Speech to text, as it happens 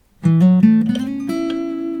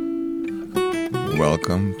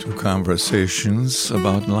welcome to Conversations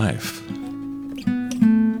About Life.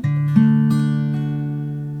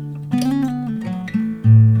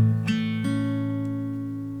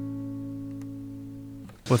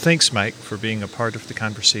 Well, thanks, Mike, for being a part of the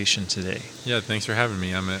conversation today. Yeah, thanks for having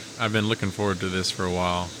me. I've been looking forward to this for a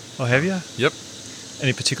while. Oh, have you? Yep.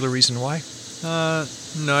 Any particular reason why?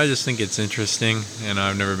 No, I just think it's interesting, and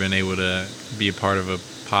I've never been able to be a part of a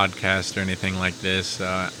podcast or anything like this.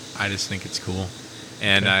 I just think it's cool.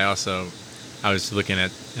 And Okay. I was looking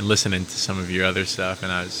at and listening to some of your other stuff,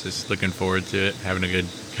 and I was just looking forward to it, having a good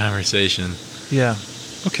conversation. Yeah.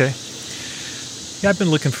 Okay. Yeah, I've been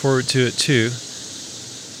looking forward to it too.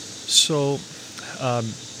 So,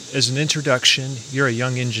 as an introduction, you're a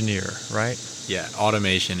young engineer, right? Yeah,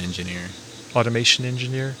 automation engineer. Automation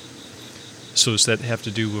engineer. So does that have to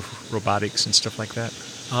do with robotics and stuff like that?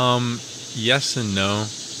 Yes and no.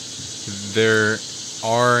 There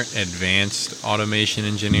are advanced automation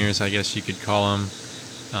engineers, I guess you could call them,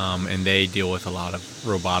 and they deal with a lot of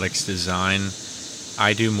robotics design.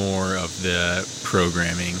 I do more of the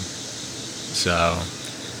programming. So,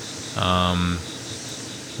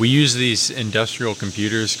 we use these industrial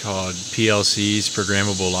computers called PLCs,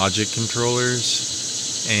 programmable logic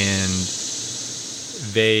controllers, and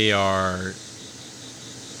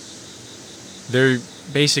they're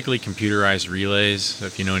basically computerized relays. So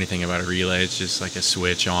if you know anything about a relay, it's just like a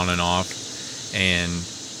switch on and off, and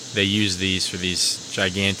they use these for these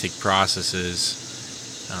gigantic processes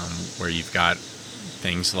where you've got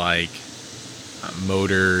things like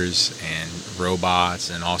motors and robots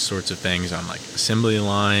and all sorts of things on like assembly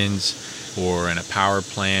lines or in a power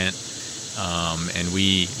plant, and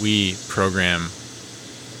we program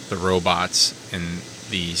the robots and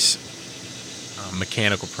these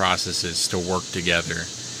mechanical processes to work together.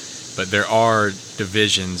 But there are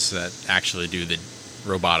divisions that actually do the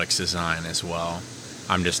robotics design as well.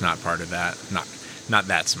 I'm just not part of that. Not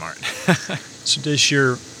that smart. So does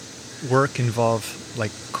your work involve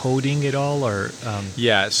like coding at all, or?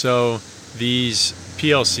 Yeah, so these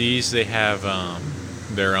PLCs, they have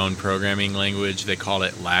their own programming language. They call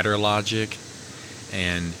it ladder logic.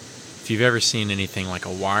 And if you've ever seen anything like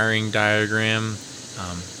a wiring diagram,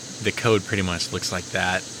 the code pretty much looks like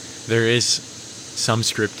that. There is some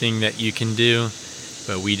scripting that you can do,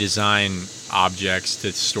 but we design objects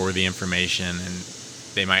to store the information, and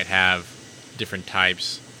they might have different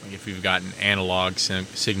types. Like if you've got an analog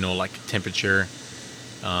signal like temperature,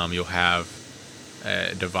 you'll have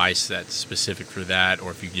a device that's specific for that,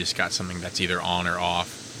 or if you just got something that's either on or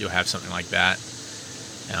off, you'll have something like that.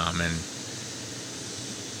 And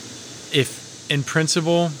if in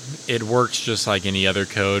principle it works just like any other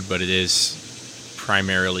code, but it is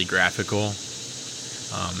primarily graphical.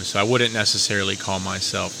 So I wouldn't necessarily call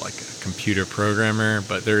myself like a computer programmer,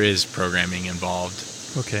 but there is programming involved.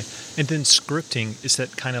 Okay. And then scripting, is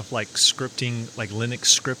that kind of like scripting, like Linux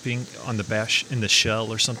scripting on the bash in the shell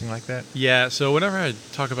or something like that? Yeah, so whenever I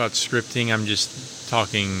talk about scripting, I'm just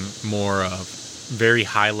talking more of very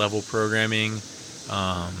high-level programming.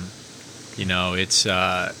 It's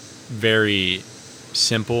very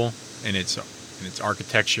simple in its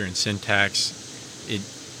architecture and syntax.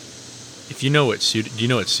 Do you know what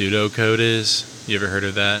pseudocode is? You ever heard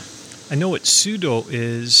of that? I know what sudo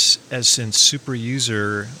is, as in super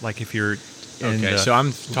user, like if you're in Okay, so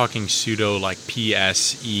I'm talking pseudo like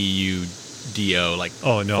PSEUDO, like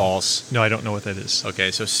false. No, I don't know what that is.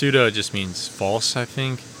 Okay, so pseudo just means false, I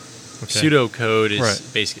think. Okay. Pseudocode is Right.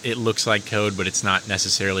 basically, it looks like code, but it's not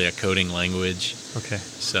necessarily a coding language. Okay.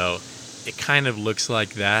 So it kind of looks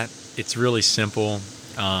like that. It's really simple.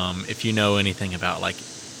 If you know anything about like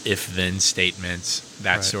if-then statements,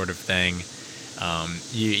 that Right. sort of thing,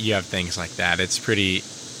 you have things like that. It's pretty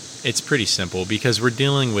simple because we're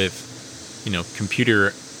dealing with,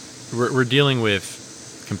 we're dealing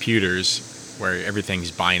with computers where everything's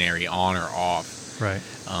binary, on or off. Right.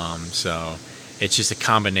 So it's just a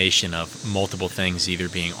combination of multiple things either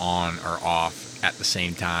being on or off at the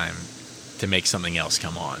same time to make something else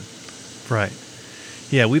come on. Right.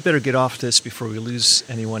 Yeah, we better get off this before we lose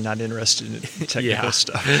anyone not interested in technical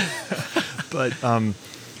stuff.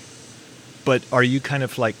 But are you kind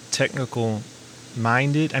of like technical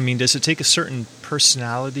minded? I mean, does it take a certain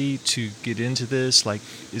personality to get into this? Like,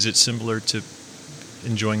 is it similar to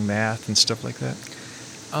enjoying math and stuff like that?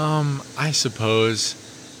 I suppose.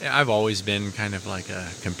 I've always been kind of like a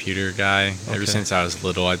computer guy. Okay. Ever since I was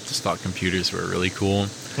little, I just thought computers were really cool.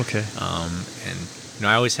 Okay. And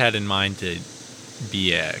I always had in mind to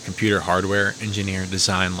be a computer hardware engineer,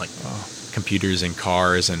 design like computers in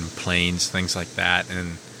cars and planes, things like that.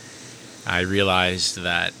 And I realized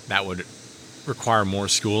that would require more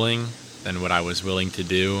schooling than what I was willing to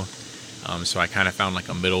do. So I kind of found like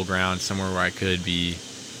a middle ground, somewhere where I could be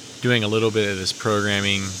doing a little bit of this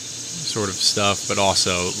programming sort of stuff, but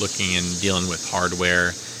also looking and dealing with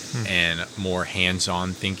hardware and more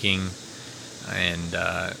hands-on thinking. And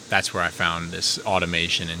that's where I found this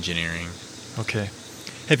automation engineering. Okay.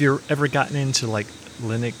 Have you ever gotten into like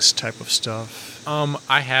Linux type of stuff?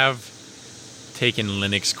 I have taken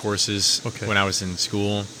Linux courses when I was in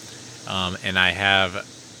school, and I have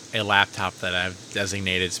a laptop that I've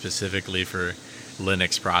designated specifically for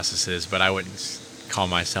Linux processes, but I wouldn't call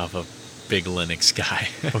myself a big Linux guy.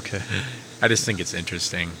 Okay. I just think it's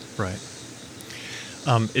interesting. Right.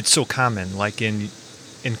 It's so common, like in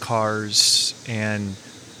cars and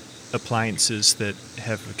appliances that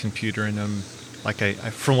have a computer in them. Like I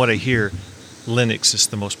from what I hear, Linux is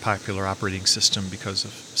the most popular operating system because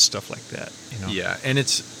of stuff like that. Yeah, and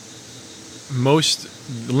it's most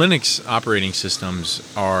Linux operating systems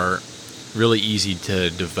are really easy to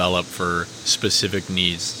develop for specific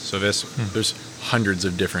needs. So there's hundreds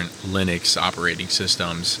of different Linux operating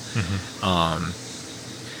systems,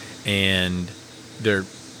 and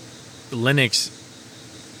Linux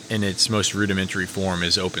in its most rudimentary form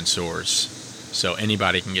is open source. So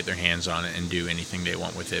anybody can get their hands on it and do anything they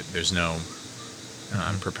want with it. There's no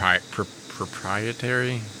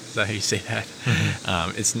proprietary. Is that how you say that?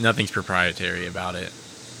 Nothing's proprietary about it,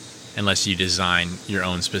 unless you design your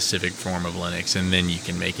own specific form of Linux, and then you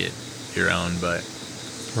can make it your own. But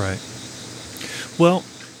right. Well,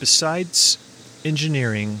 besides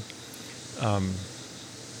engineering,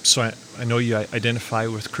 so I know you identify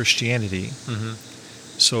with Christianity. Mm-hmm.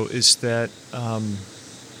 So is that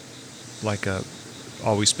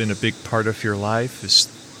always been a big part of your life? Is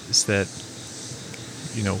that,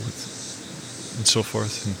 and so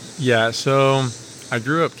forth? Yeah, so I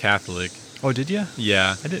grew up Catholic. Oh, did you?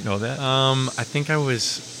 Yeah. I didn't know that. I think I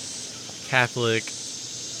was Catholic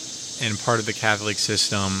and part of the Catholic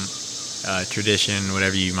system, tradition,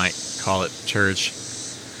 whatever you might call it, church,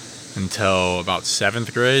 until about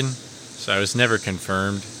 7th grade. So I was never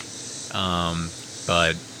confirmed.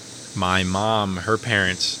 But my mom, her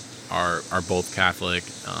parents are both Catholic,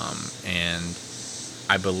 and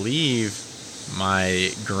I believe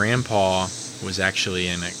my grandpa was actually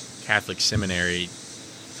in a Catholic seminary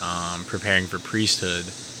preparing for priesthood,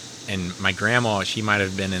 and my grandma, she might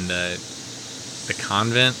have been in the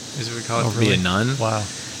convent, as we call it, to be a nun. Wow.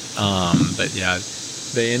 But yeah,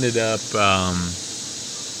 they ended up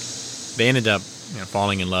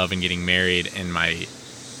falling in love and getting married, and my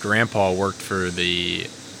grandpa worked for the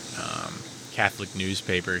Catholic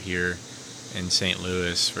newspaper here in St.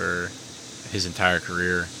 Louis for his entire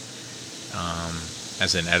career,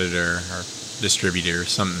 as an editor or distributor,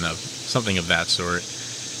 something of that sort.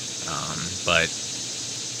 But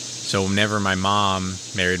so whenever my mom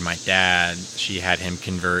married my dad, she had him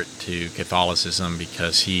convert to Catholicism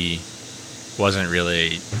because he wasn't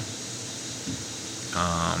really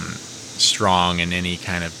strong in any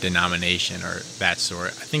kind of denomination or that sort.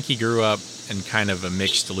 I think he grew up in kind of a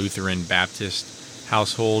mixed Lutheran Baptist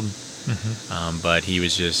household, but he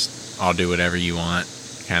was just, I'll do whatever you want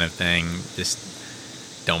kind of thing. Just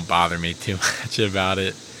don't bother me too much about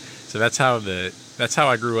it. So that's how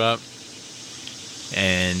I grew up.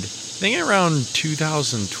 And I think around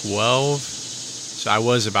 2012, so I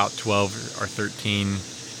was about 12 or 13,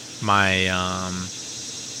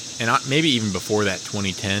 maybe even before that,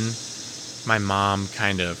 2010, my mom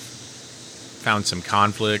kind of found some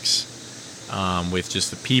conflicts with just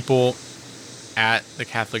the people at the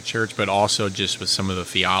Catholic Church, but also just with some of the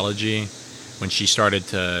theology when she started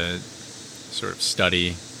to sort of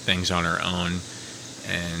study things on her own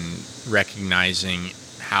and recognizing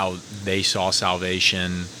how they saw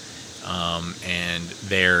salvation and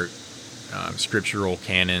their scriptural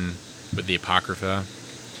canon with the Apocrypha.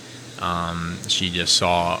 She just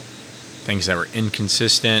saw things that were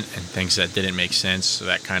inconsistent and things that didn't make sense, so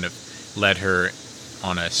that kind of led her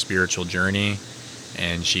on a spiritual journey,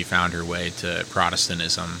 and she found her way to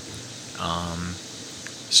Protestantism.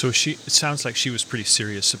 So it sounds like she was pretty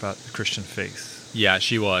serious about the Christian faith. Yeah,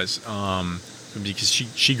 she was, because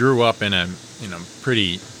she grew up in a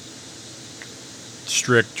pretty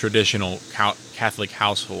strict traditional Catholic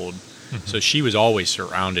household, so she was always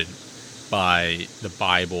surrounded by the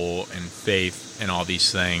Bible and faith and all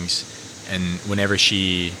these things. And whenever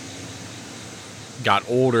she got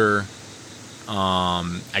older,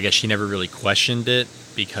 I guess she never really questioned it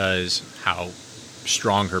because how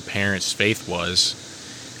strong her parents' faith was.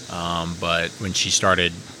 But when she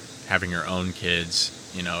started having her own kids,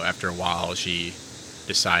 after a while, she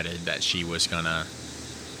decided that she was going to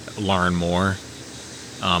learn more,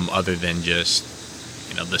 other than just,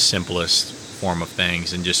 the simplest form of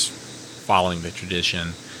things and just following the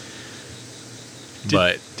tradition.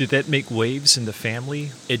 Did that make waves in the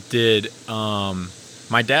family? It did.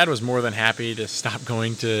 My dad was more than happy to stop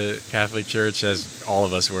going to Catholic church, as all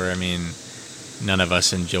of us were. I mean, none of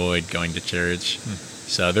us enjoyed going to church.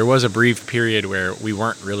 So there was a brief period where we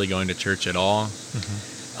weren't really going to church at all.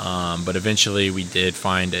 But eventually we did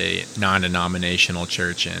find a non-denominational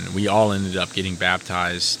church, and we all ended up getting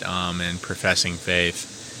baptized and professing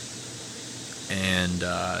faith. And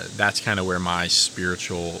that's kind of where my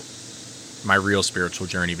real spiritual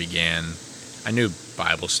journey began. I knew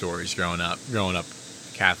Bible stories growing up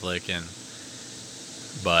Catholic,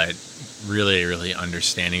 but really, really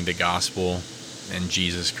understanding the gospel and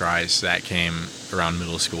Jesus Christ, that came around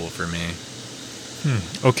middle school for me.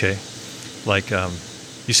 Okay. Like,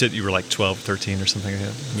 you said you were like 12, 13 or something like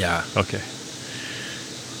that? Yeah. Okay.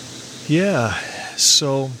 Yeah.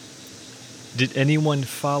 So, did anyone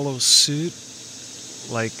follow suit?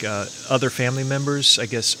 Like other family members, I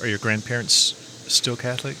guess, are your grandparents still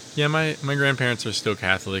Catholic? Yeah, my grandparents are still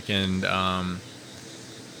Catholic, and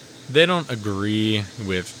they don't agree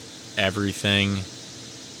with everything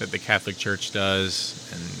that the Catholic Church does,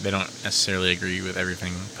 and they don't necessarily agree with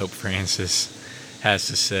everything Pope Francis has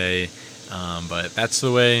to say, but that's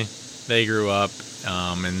the way they grew up,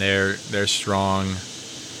 and they're strongly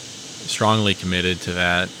committed to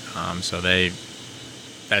that. So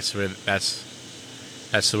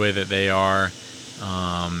that's the way that they are.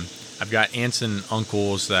 I've got aunts and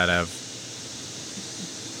uncles that have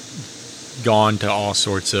gone to all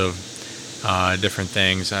sorts of different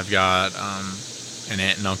things. I've got an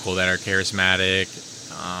aunt and uncle that are charismatic,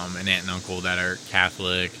 an aunt and uncle that are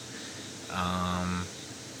Catholic.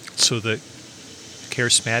 So the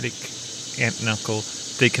charismatic aunt and uncle,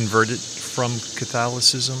 they converted from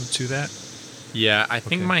Catholicism to that? Yeah, I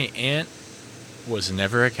think my aunt was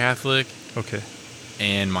never a Catholic. Okay.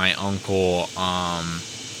 And my uncle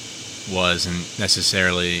wasn't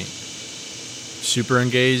necessarily super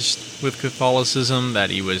engaged with Catholicism, that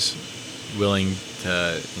he was willing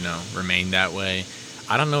to, remain that way.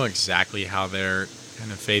 I don't know exactly how their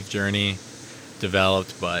kind of faith journey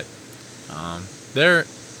developed, but they're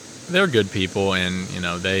good people, and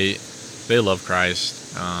they love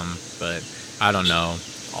Christ. But I don't know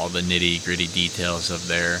all the nitty gritty details of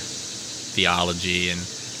their theology and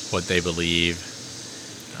what they believe.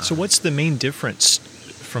 So what's the main difference,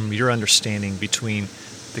 from your understanding, between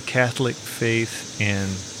the Catholic faith and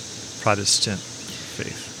Protestant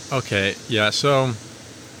faith? Okay, yeah, so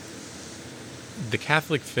the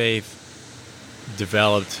Catholic faith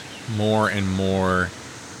developed more and more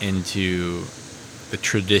into the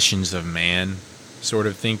traditions of man sort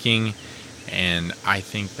of thinking, and I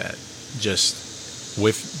think that just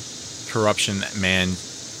with corruption that man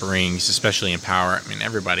brings, especially in power, I mean,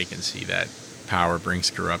 everybody can see that power brings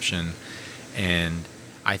corruption, and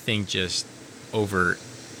I think just over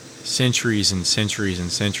centuries and centuries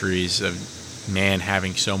and centuries of man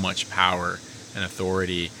having so much power and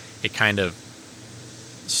authority, it kind of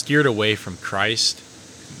steered away from Christ,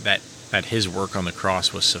 that his work on the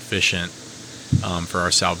cross was sufficient for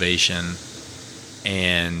our salvation.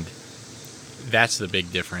 And that's the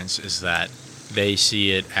big difference, is that they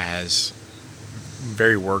see it as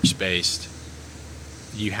very works-based.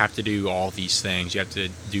 You have to do all these things. You have to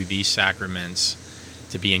do these sacraments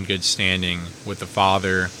to be in good standing with the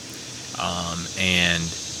Father. And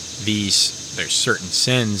there's certain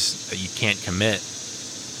sins that you can't commit,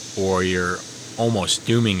 or you're almost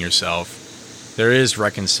dooming yourself. There is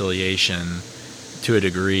reconciliation to a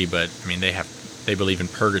degree, but I mean, they believe in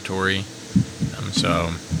purgatory.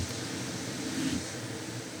 So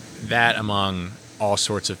that, among all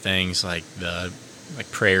sorts of things like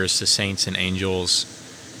prayers to saints and angels,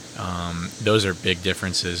 those are big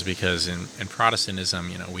differences, because in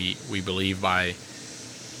Protestantism, we believe by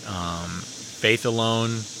faith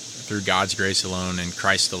alone, through God's grace alone, and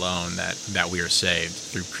Christ alone, that we are saved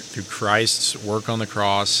through Christ's work on the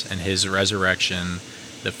cross and his resurrection,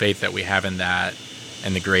 the faith that we have in that,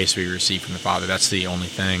 and the grace we receive from the Father. That's the only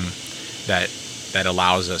thing that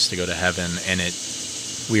allows us to go to heaven, and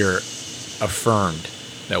we are affirmed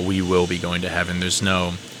that we will be going to heaven. There's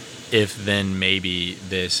no if, then, maybe,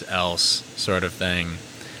 this, else sort of thing.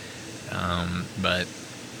 But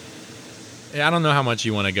I don't know how much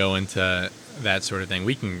you want to go into that sort of thing.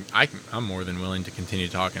 I'm more than willing to continue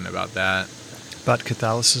talking about that. About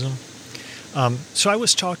Catholicism? So I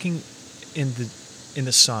was talking in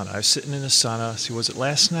the sauna. I was sitting in the sauna. See, was it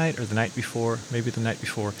last night or the night before? Maybe the night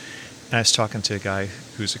before. And I was talking to a guy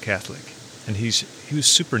who's a Catholic, and he was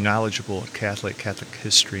super knowledgeable of Catholic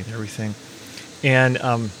history and everything. And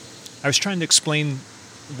I was trying to explain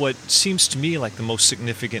what seems to me like the most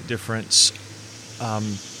significant difference,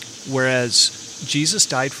 whereas Jesus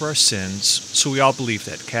died for our sins, so we all believe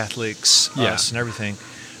that, Catholics, us, and everything.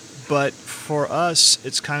 But for us,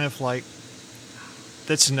 it's kind of like,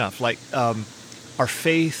 that's enough. Like, our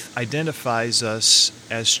faith identifies us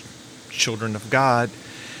as children of God.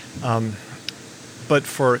 But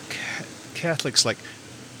for Catholics, like,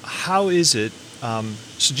 how is it,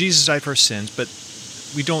 so Jesus died for our sins, but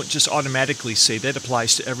we don't just automatically say that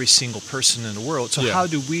applies to every single person in the world. So how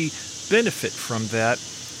do we benefit from that?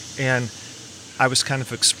 And I was kind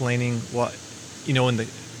of explaining what, in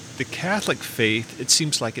the Catholic faith, it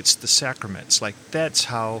seems like it's the sacraments. Like, that's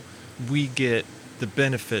how we get the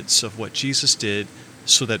benefits of what Jesus did,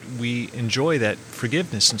 so that we enjoy that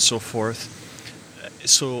forgiveness and so forth.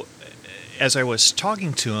 So as I was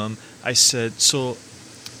talking to him, I said, so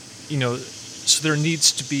there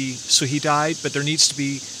needs to be, so he died, but there needs to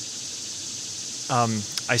be,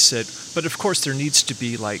 I said, but of course there needs to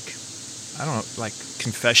be, like, I don't know, like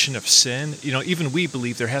confession of sin. Even we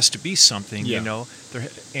believe there has to be something, and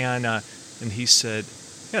he said,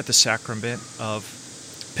 the sacrament of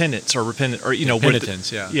penance or repentance, or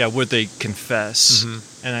penitence, where they confess.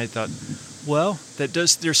 Mm-hmm. And I thought, well, that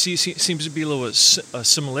does, there seems to be a little a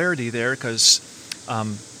similarity there, because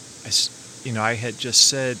I had just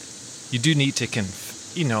said you do need to it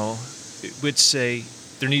would say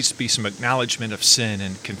there needs to be some acknowledgement of sin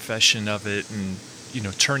and confession of it, and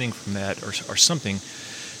turning from that or something.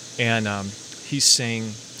 And he's saying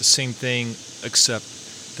the same thing, except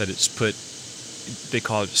that it's put, they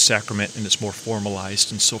call it a sacrament, and it's more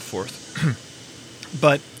formalized and so forth.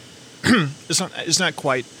 But it's not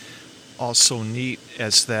quite all so neat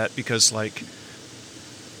as that, because like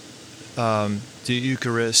the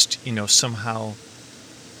Eucharist, somehow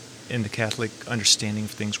in the Catholic understanding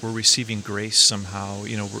of things, we're receiving grace somehow,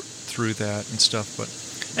 through that and stuff. But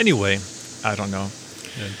anyway, I don't know.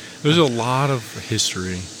 Yeah. There's a lot of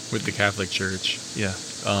history with the Catholic Church. Yeah.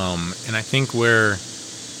 And I think where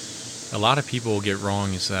a lot of people get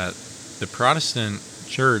wrong is that the Protestant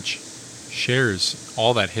Church shares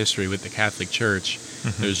all that history with the Catholic Church.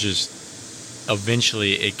 Mm-hmm. There's just,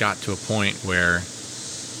 eventually it got to a point where, a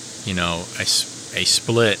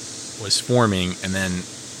split was forming, and then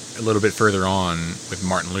a little bit further on with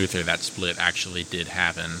Martin Luther, that split actually did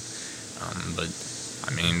happen. But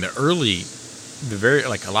I mean, a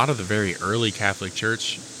lot of the very early Catholic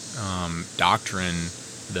Church doctrine,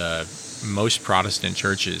 the most Protestant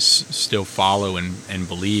churches still follow and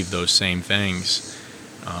believe those same things.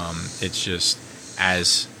 It's just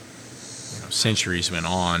as centuries went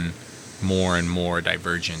on, more and more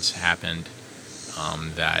divergence happened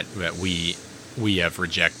that we have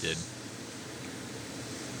rejected.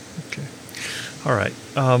 Okay. All right.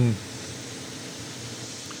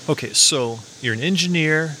 Okay, so you're an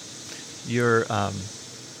engineer, you're a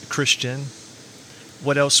Christian.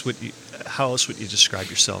 How else would you describe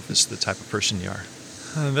yourself as the type of person you are?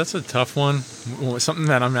 That's a tough one. Something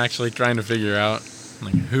that I'm actually trying to figure out.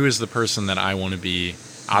 Like, who is the person that I want to be?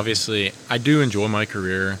 Obviously, I do enjoy my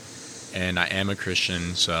career, and I am a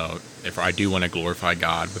Christian, so if I do want to glorify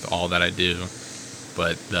God with all that I do.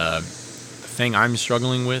 But the thing I'm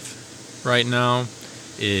struggling with right now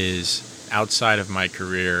is, outside of my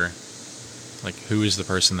career, like, who is the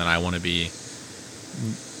person that I want to be?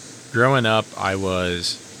 Growing up, I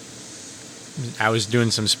was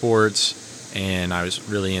doing some sports, and I was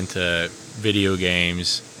really into video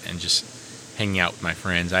games and just hanging out with my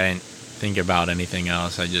friends. I didn't think about anything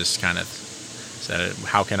else. I just kind of said,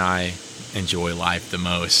 how can I enjoy life the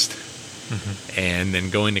most? Mm-hmm. And then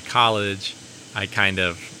going to college, I kind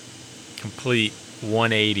of complete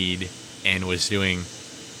 180'd and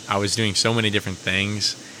I was doing so many different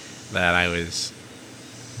things that I was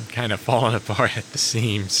kind of falling apart at the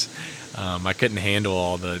seams. I couldn't handle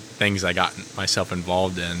all the things I got myself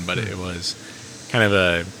involved in, but it was kind of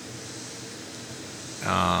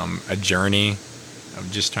a journey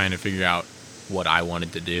of just trying to figure out what I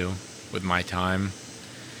wanted to do with my time.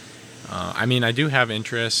 I mean, I do have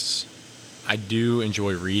interests. I do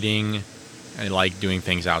enjoy reading. I like doing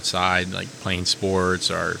things outside, like playing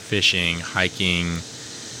sports or fishing, hiking,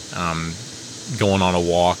 going on a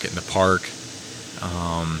walk in the park,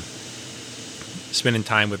 spending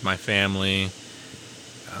time with my family.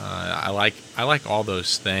 I like all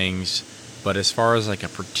those things, but as far as like a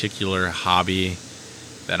particular hobby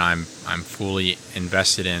that I'm fully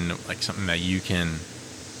invested in, like something that you can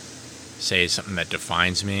say is something that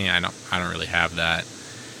defines me, I don't really have that.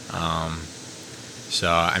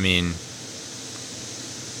 So I mean,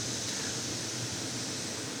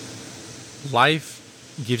 life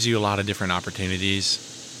gives you a lot of different opportunities,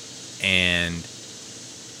 and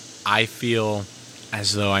I feel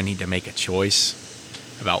as though I need to make a choice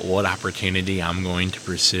about what opportunity I'm going to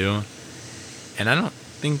pursue. And I don't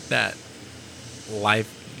think that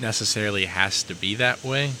life necessarily has to be that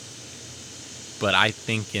way. But I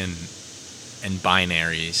think in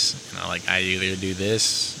binaries, like I either do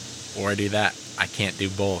this or I do that. I can't do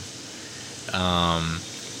both.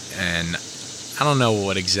 And I don't know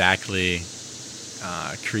what exactly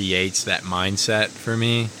creates that mindset for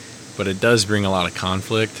me, but it does bring a lot of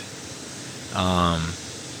conflict.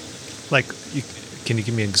 Can you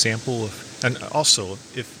give me an example of, and also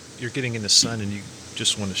if you're getting in the sun and you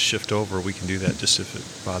just want to shift over, we can do that just if it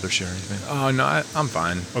bothers you or anything. Oh, no, I'm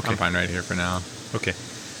fine. Okay. I'm fine right here for now. Okay.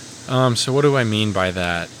 So what do I mean by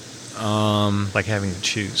that? Like having to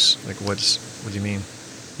choose. Like what do you mean?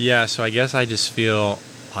 Yeah, so I guess I just feel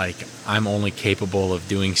like I'm only capable of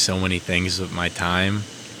doing so many things with my time.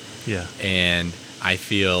 Yeah. And I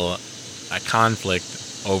feel a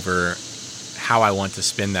conflict over how I want to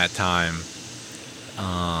spend that time.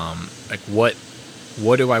 Like what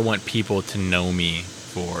do I want people to know me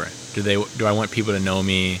for? Do I want people to know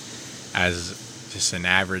me as just an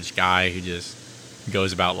average guy who just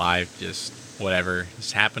goes about life, just whatever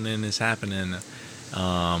is happening,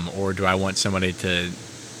 or do I want somebody to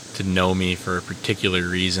know me for a particular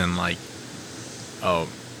reason, like, oh,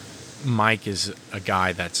 Mike is a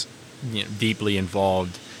guy that's deeply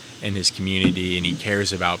involved in his community and he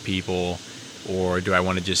cares about people, or do I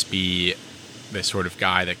want to just be the sort of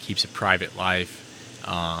guy that keeps a private life?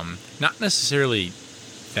 Not necessarily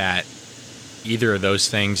that either of those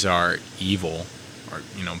things are evil or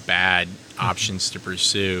bad options to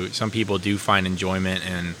pursue. Some people do find enjoyment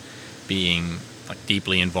in being like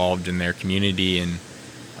deeply involved in their community and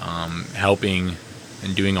helping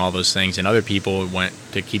and doing all those things, and other people want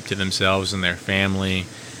to keep to themselves and their family.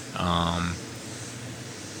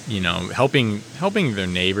 Helping their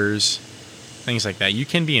neighbors, things like that. You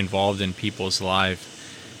can be involved in people's life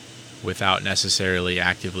without necessarily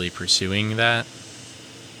actively pursuing that.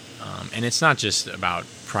 And it's not just about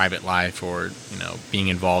private life or, being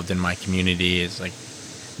involved in my community. It's like,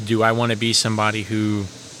 do I want to be somebody who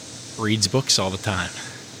reads books all the time?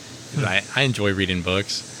 'Cause I enjoy reading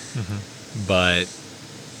books, but,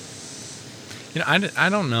 I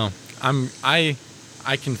don't know. I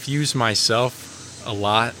confuse myself a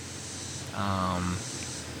lot.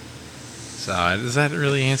 So does that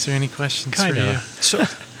really answer any questions? Kind for you?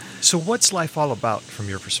 of. So what's life all about from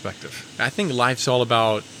your perspective? I think life's all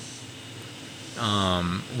about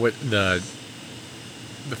what the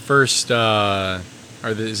first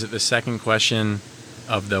is it the second question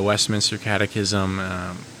of the Westminster Catechism,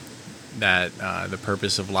 that the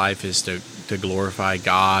purpose of life is to glorify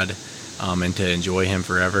God and to enjoy Him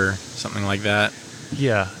forever, something like that.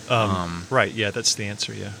 Yeah. Right. Yeah, that's the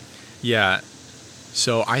answer. Yeah. Yeah.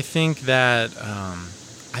 So I think that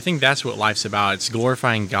that's what life's about. It's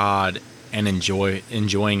glorifying God and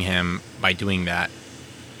enjoying Him by doing that.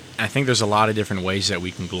 And I think there's a lot of different ways that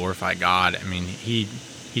we can glorify God. I mean, He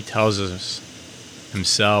tells us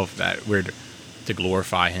Himself that we're to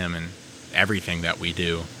glorify Him in everything that we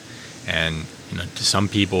do. And to some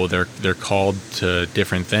people, they're called to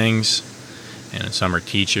different things, and some are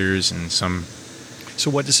teachers, and some. So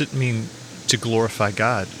what does it mean to glorify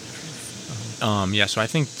God? So I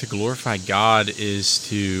think to glorify God is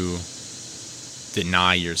to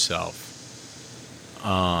deny yourself.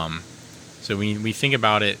 So when we think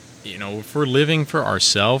about it, if we're living for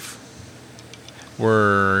ourselves,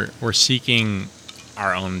 we're seeking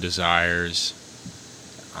our own desires.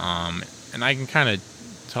 And I can kind of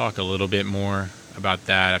talk a little bit more about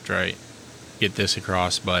that after I get this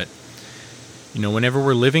across. But whenever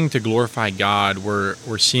we're living to glorify God, we're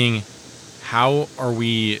seeing how are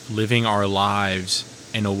we living our lives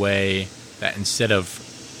in a way that instead of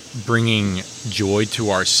bringing joy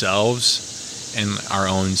to ourselves and our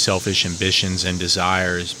own selfish ambitions and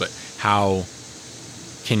desires, but how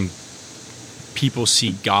can people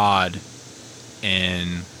see God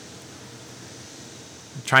and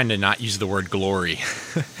trying to not use the word glory.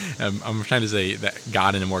 I'm trying to say that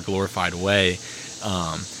God in a more glorified way,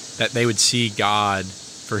 that they would see God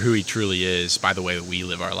for who He truly is by the way that we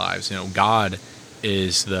live our lives. God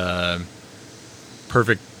is the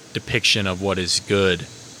perfect depiction of what is good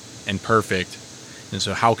and perfect. And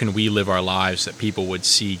so how can we live our lives that people would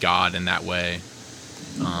see God in that way?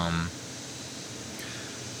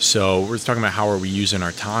 So we're talking about how are we using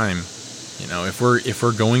our time. If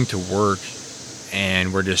we're going to work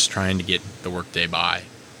and we're just trying to get the workday by,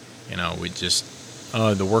 we just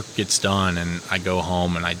the work gets done and I go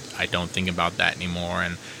home and I don't think about that anymore,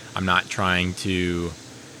 and I'm not trying to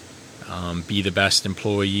be the best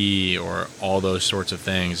employee, or all those sorts of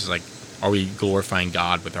things. It's like, are we glorifying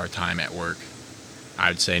God with our time at work? I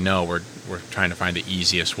would say no. We're trying to find the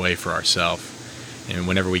easiest way for ourselves. And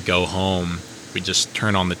whenever we go home, we just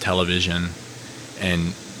turn on the television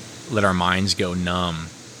and let our minds go numb,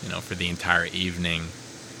 for the entire evening.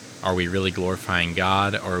 Are we really glorifying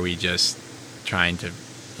God, or are we just trying to,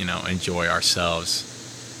 enjoy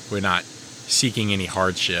ourselves? We're not seeking any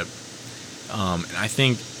hardship. And I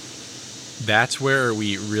think that's where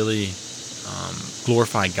we really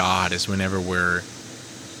glorify God, is whenever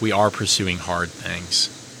we are pursuing hard things.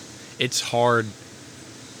 It's hard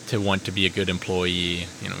to want to be a good employee,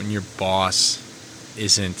 when your boss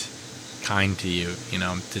isn't kind to you,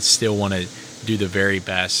 to still want to do the very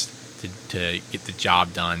best to get the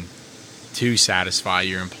job done to satisfy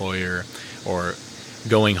your employer, or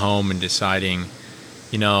going home and deciding,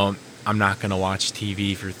 I'm not going to watch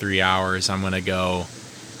TV for 3 hours. I'm going to go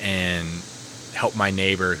and help my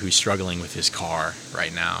neighbor who's struggling with his car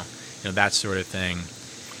right now. That sort of thing.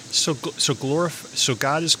 So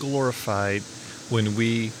God is glorified when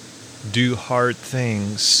we do hard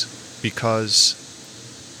things, because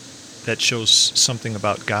that shows something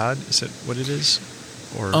about God. Is that what it is?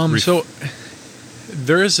 Or so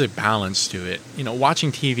there is a balance to it.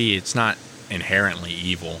 Watching TV, it's not inherently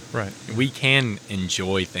evil. Right. We can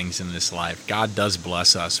enjoy things in this life. God does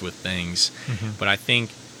bless us with things. Mm-hmm. But I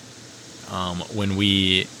think when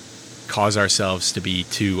we cause ourselves to be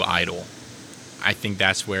too idle, I think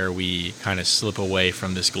that's where we kind of slip away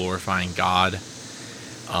from this glorifying God.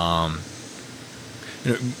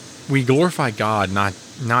 We glorify God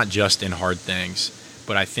not just in hard things,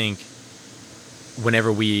 but I think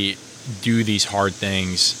whenever we do these hard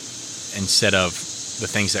things instead of the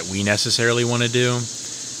things that we necessarily want to do,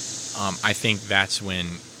 I think that's when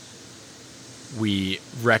we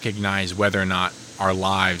recognize whether or not our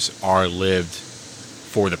lives are lived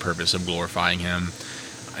for the purpose of glorifying Him.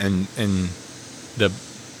 And in the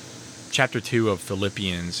chapter 2 of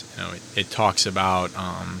Philippians, it talks about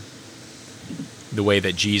the way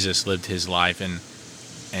that Jesus lived His life,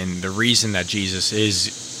 and the reason that Jesus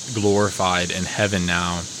is glorified in heaven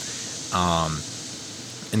now.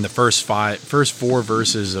 In the first 4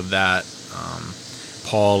 verses of that,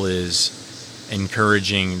 Paul is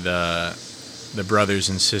encouraging the brothers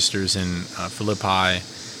and sisters in Philippi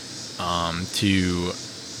to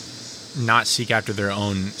not seek after their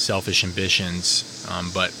own selfish ambitions,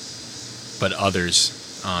 but others'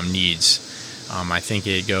 needs. I think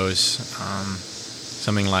it goes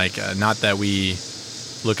something like, not that we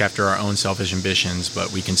look after our own selfish ambitions,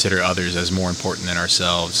 but we consider others as more important than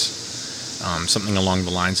ourselves. Something along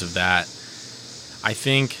the lines of that. I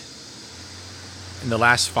think in the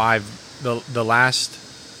last the last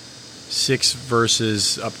 6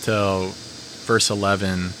 verses up to verse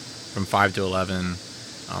 11, from 5 to 11,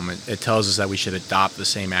 it tells us that we should adopt the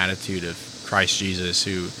same attitude of Christ Jesus,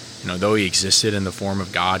 who, though He existed in the form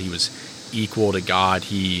of God, He was equal to God.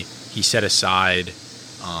 He set aside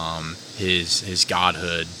his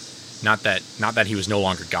godhood. Not that He was no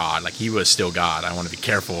longer God, like He was still God. I want to be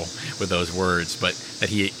careful with those words, but that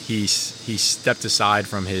he stepped aside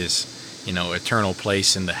from His, eternal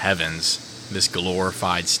place in the heavens, this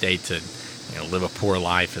glorified state, to, live a poor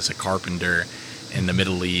life as a carpenter in the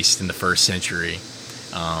Middle East in the first century,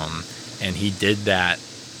 and He did that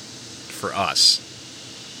for us.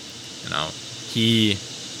 He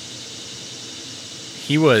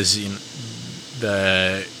was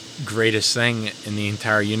the greatest thing in the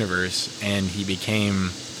entire universe, and He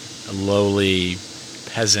became a lowly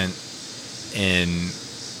peasant in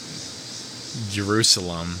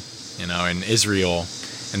Jerusalem, in Israel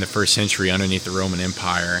in the first century underneath the Roman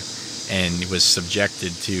Empire, and was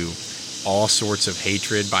subjected to all sorts of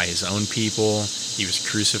hatred by His own people. He was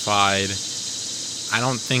crucified. I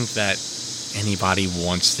don't think that anybody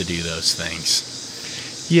wants to do those things.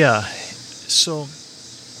 Yeah. So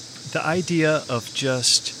the idea of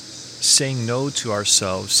just saying no to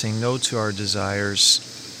ourselves, saying no to our desires,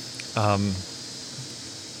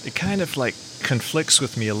 it kind of like conflicts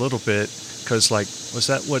with me a little bit, because was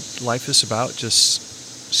that what life is about? Just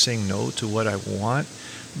saying no to what I want?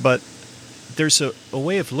 But there's a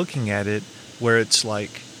way of looking at it where it's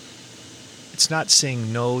like, it's not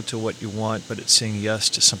saying no to what you want, but it's saying yes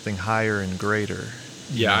to something higher and greater.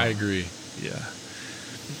 Yeah, I agree. Yeah.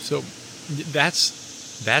 So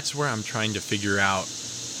that's where I'm trying to figure out,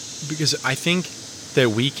 because I think that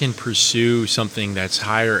we can pursue something that's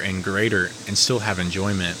higher and greater and still have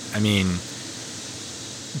enjoyment. I mean,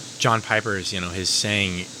 John Piper's, his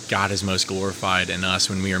saying, God is most glorified in us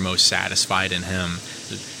when we are most satisfied in Him.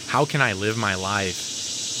 How can I live my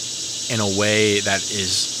life in a way that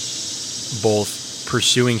is both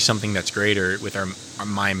pursuing something that's greater with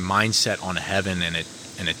my mindset on heaven and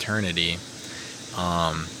eternity,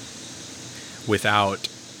 without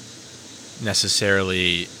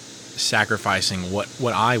necessarily sacrificing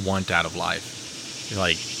what I want out of life.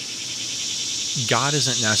 Like, God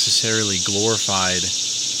isn't necessarily glorified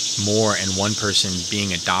more in one person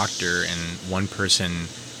being a doctor and one person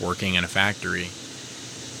working in a factory.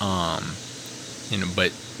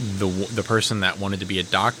 But the person that wanted to be a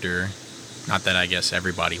doctor, not that I guess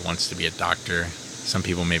everybody wants to be a doctor. Some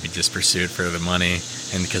people maybe just pursue it for the money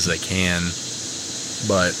and because they can.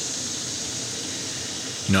 But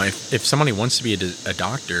if somebody wants to be a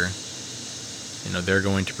doctor, they're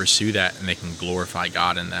going to pursue that and they can glorify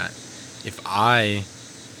God in that. If I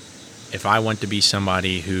want to be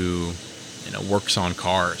somebody who, works on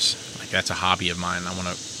cars, like that's a hobby of mine, I want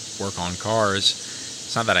to work on cars.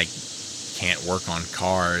 It's not that I can't work on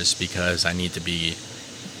cars because I need to be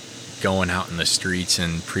going out in the streets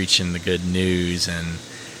and preaching the good news and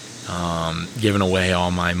giving away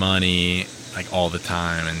all my money like all the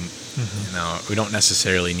time. And, we don't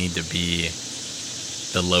necessarily need to be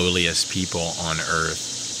the lowliest people on earth.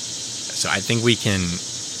 So I think we can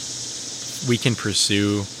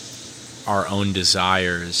pursue our own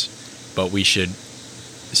desires, but we should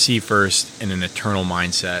see first in an eternal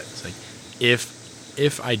mindset. It's like,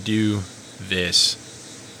 if I do this,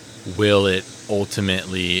 will it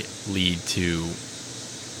ultimately lead to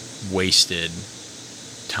wasted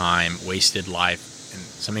time, wasted life, and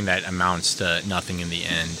something that amounts to nothing in the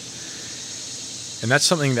end? And that's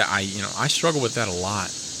something that I struggle with that a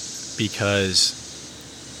lot, because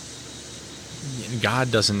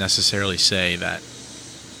God doesn't necessarily say that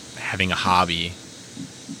having a hobby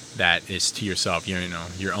that is to yourself,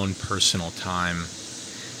 your own personal time,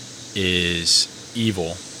 is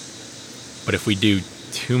evil. But if we do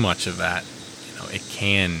too much of that, it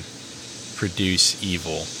can produce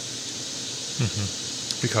evil.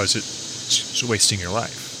 Because it's wasting your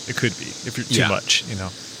life. It could be, if you're too much,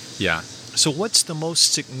 Yeah. So what's the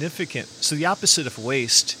most significant? So the opposite of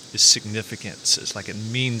waste is significance. It's like it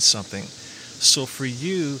means something. So for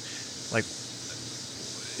you, like,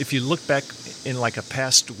 if you look back in like a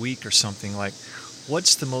past week or something, like,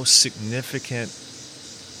 what's the most significant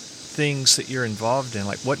things that you're involved in?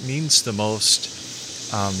 Like, what means the most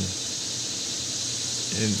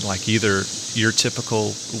in like either your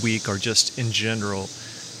typical week or just in general?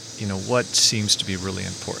 What seems to be really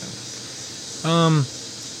important?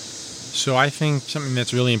 So I think something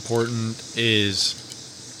that's really important is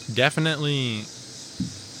definitely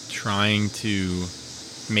trying to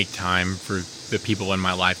make time for the people in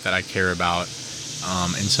my life that I care about,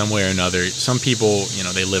 in some way or another. Some people,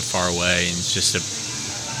 they live far away, and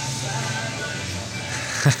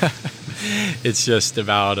it's just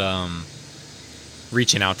about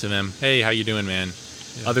reaching out to them. Hey, how you doing, man?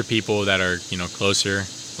 Yeah. Other people that are, closer,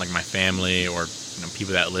 like my family or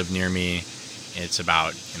people that live near me, it's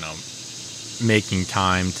about, making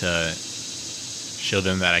time to show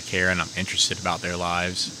them that I care and I'm interested about their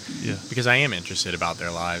lives. Yeah. Because I am interested about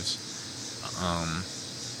their lives.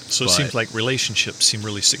 So it seems like relationships seem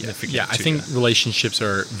really significant. Yeah, I think relationships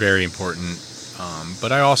are very important.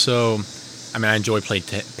 But I also, I enjoy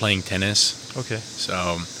playing tennis. Okay.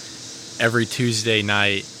 So every Tuesday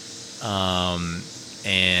night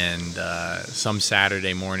and some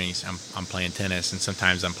Saturday mornings, I'm playing tennis, and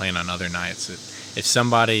sometimes I'm playing on other nights. If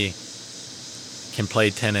somebody can play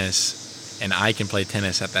tennis and I can play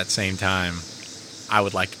tennis at that same time, I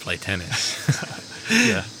would like to play tennis.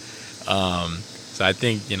 Yeah. So I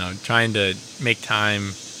think, trying to make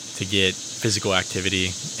time to get physical activity,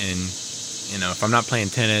 and, if I'm not playing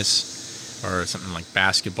tennis or something like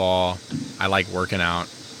basketball, I like working out.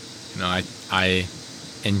 I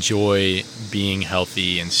enjoy being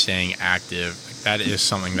healthy and staying active. That is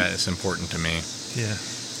something that is important to me. Yeah.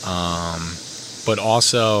 But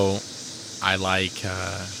also, I like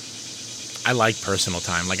personal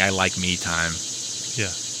time. Like, I like me time. Yeah.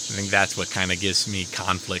 I think that's what kind of gives me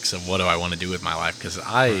conflicts of what do I want to do with my life, because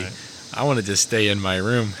I want to just stay in my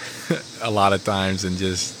room a lot of times and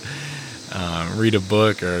just read a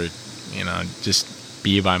book, or just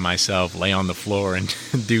be by myself, lay on the floor and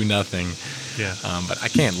do nothing. Yeah. But I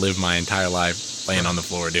can't live my entire life laying on the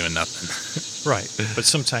floor doing nothing. Right. But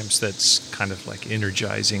sometimes that's kind of like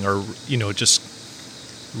energizing, or just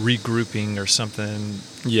regrouping or something.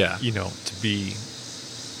 Yeah. To be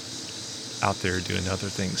out there doing other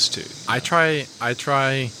things too. I try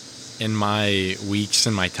in my weeks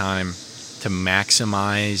and my time to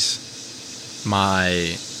maximize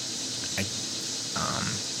my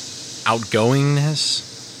outgoingness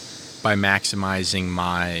by maximizing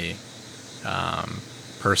my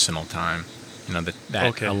personal time. That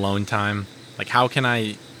Okay. alone time. Like, how can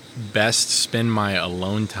I best spend my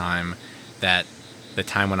alone time that the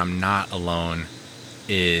time when I'm not alone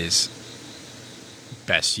is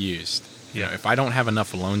best used? Yeah. If I don't have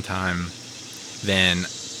enough alone time, then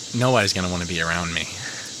nobody's going to want to be around me.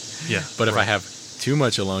 Yeah. But if I have too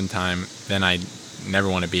much alone time, then I never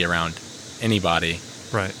want to be around anybody.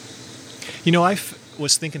 Right. I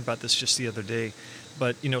was thinking about this just the other day,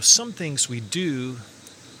 but, some things we do,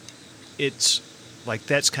 it's like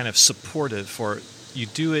that's kind of supportive, or you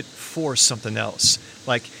do it for something else.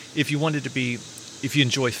 Like if you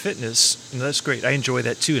enjoy fitness, that's great. I enjoy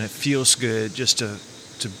that too, and it feels good just to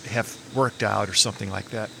have worked out or something like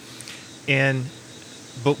that.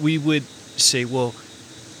 But we would say, well,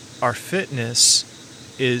 our fitness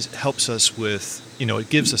helps us with, it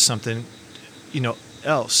gives us something,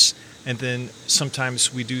 else. And then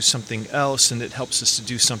sometimes we do something else and it helps us to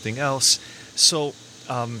do something else. So,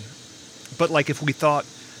 but like if we thought,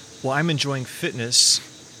 well, I'm enjoying fitness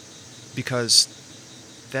because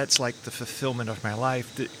that's like the fulfillment of my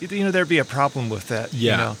life, there'd be a problem with that.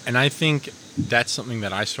 Yeah. And I think that's something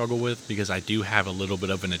that I struggle with because I do have a little bit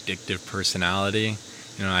of an addictive personality.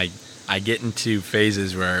 I get into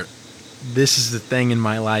phases where this is the thing in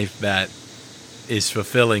my life that is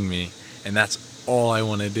fulfilling me, and that's all I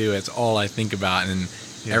want to do. It's all I think about, and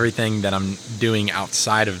everything that I'm doing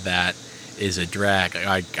outside of that is a drag.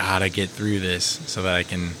 I gotta get through this so that I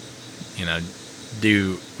can,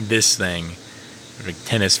 do this thing. Like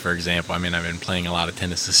tennis, for example. I mean, I've been playing a lot of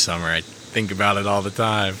tennis this summer. I think about it all the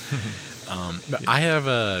time. But I have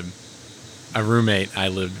a roommate I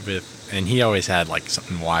lived with, and he always had like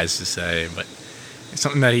something wise to say, but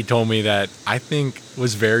something that he told me that I think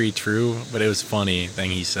was very true, but it was funny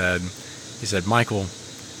thing he said. He said, Michael,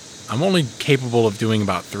 I'm only capable of doing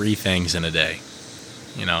about 3 things in a day.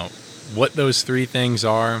 What those 3 things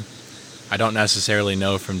are, I don't necessarily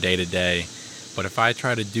know from day to day, but if I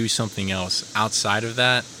try to do something else outside of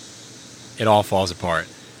that, it all falls apart.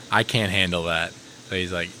 I can't handle that. So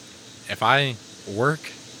he's like, if I work,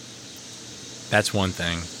 that's one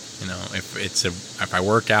thing. If I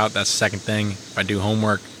work out, that's the second thing. If I do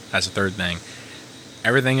homework, that's the third thing.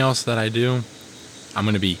 Everything else that I do, I'm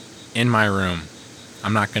going to be in my room.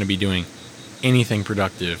 I'm not going to be doing anything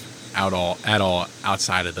productive at all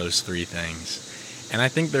outside of those 3 things. And I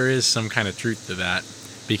think there is some kind of truth to that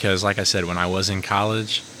because, like I said, when I was in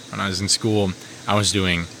college, when I was in school, I was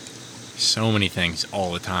doing so many things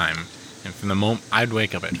all the time. And from the moment I'd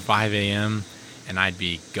wake up at 5 a.m. and I'd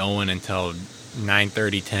be going until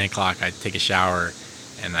 9:30, 10 o'clock, I'd take a shower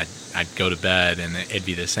and I'd go to bed, and it'd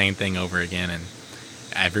be the same thing over again. And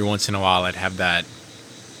every once in a while I'd have that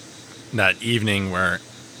evening where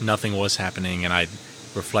nothing was happening, and I'd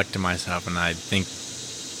reflect to myself and I'd think,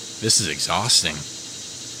 this is exhausting.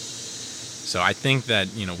 So I think that,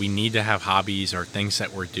 we need to have hobbies or things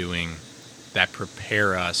that we're doing that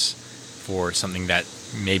prepare us for something that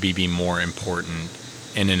maybe be more important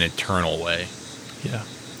in an eternal way. Yeah.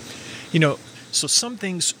 So some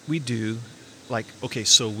things we do, like, okay,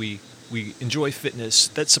 so we enjoy fitness,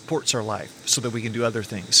 that supports our life so that we can do other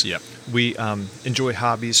things. Yep. We enjoy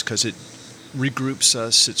hobbies because it regroups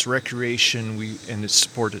us, it's recreation, and it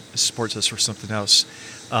supports us for something else.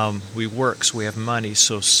 We work, so we have money,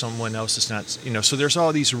 so someone else is not, so there's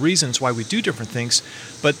all these reasons why we do different things,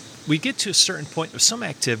 but we get to a certain point of some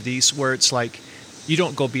activities where it's like you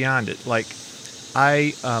don't go beyond it. Like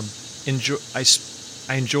I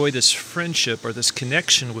enjoy this friendship or this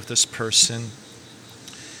connection with this person,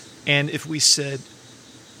 and if we said,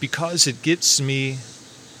 because it gets me,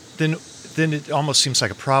 then it almost seems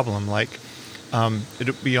like a problem. Like it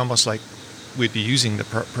would be almost like we'd be using the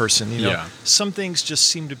person. Yeah. Some things just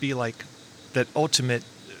seem to be like that ultimate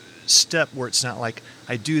step where it's not like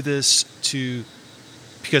I do this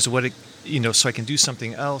because of what it, so I can do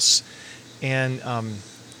something else, and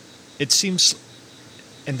it seems.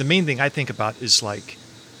 And the main thing I think about is like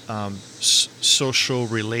social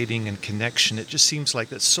relating and connection. It just seems like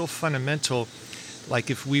that's so fundamental.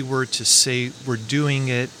 Like if we were to say we're doing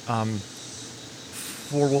it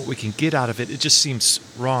for what we can get out of it, it just seems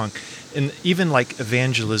wrong. And even like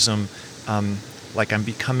evangelism, like I'm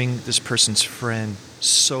becoming this person's friend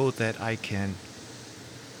so that I can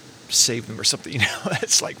save them or something.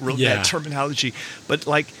 That's like real bad terminology. But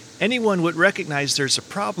like anyone would recognize there's a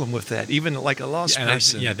problem with that, even like a lost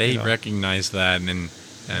person. They recognize that, and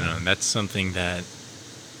that's something that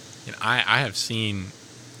I have seen.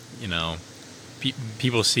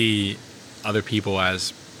 People see other people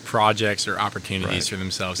as projects or opportunities for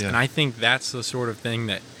themselves, and I think that's the sort of thing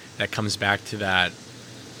that comes back to that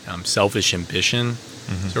selfish ambition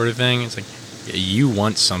sort of thing. It's like you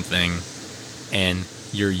want something, and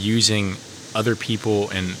you're using other people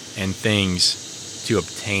and things to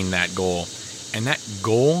obtain that goal. And that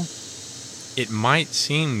goal, it might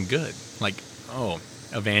seem good. Like, oh,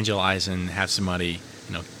 evangelize and have somebody,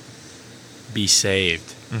 be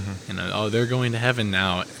saved. Oh, they're going to heaven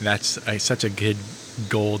now. That's such a good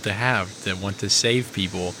goal to have, to want to save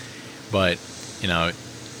people. But,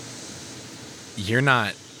 you're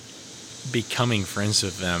not becoming friends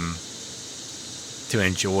with them to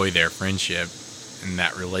enjoy their friendship and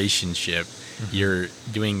that relationship. You're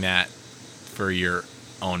doing that for your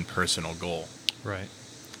own personal goal. Right.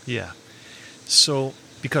 Yeah. So,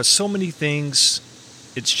 because so many things,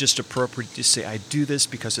 it's just appropriate to say, I do this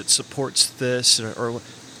because it supports this, or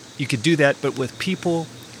you could do that, but with people,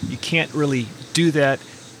 you can't really do that.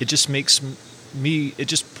 It just it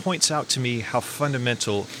just points out to me how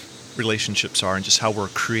fundamental relationships are and just how we're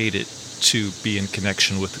created to be in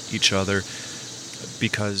connection with each other,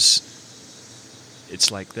 because it's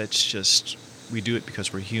like we do it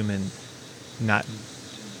because we're human, not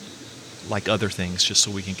like other things, just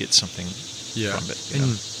so we can get something from it.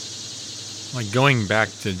 And like going back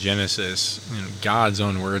to Genesis, God's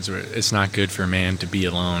own words were, it's not good for man to be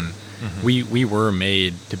alone. We were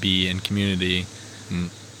made to be in community. And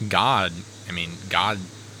God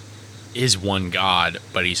is one God,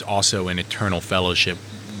 but he's also in eternal fellowship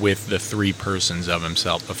with the three persons of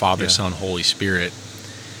himself, the Father, Son, Holy Spirit.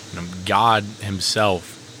 God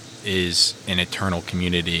himself is an eternal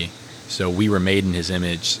community. So we were made in his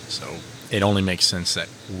image. So it only makes sense that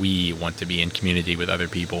we want to be in community with other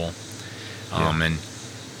people. And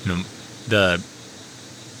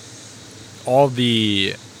all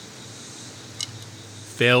the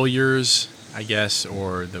failures, I guess,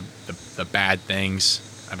 or the bad things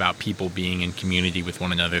about people being in community with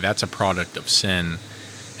one another, that's a product of sin.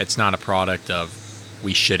 It's not a product of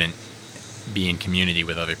we shouldn't be in community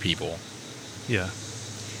with other people. Yeah.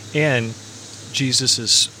 And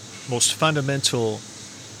Jesus' most fundamental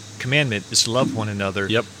commandment is love one another.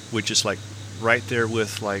 Yep. Which is like right there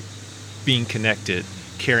with like being connected,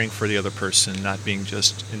 caring for the other person, not being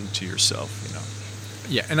just into yourself,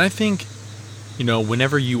 Yeah, and I think,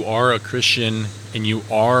 whenever you are a Christian and you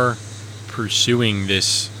are pursuing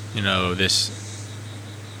this, this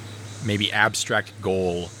maybe abstract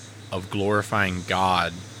goal of glorifying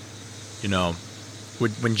God,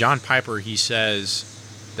 when John Piper, he says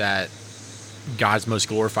that God's most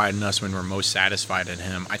glorified in us when we're most satisfied in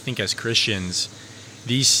him. I think as Christians,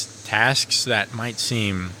 these tasks that might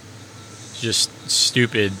seem just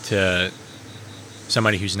stupid to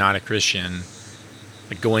somebody who's not a Christian,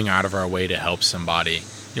 like going out of our way to help somebody,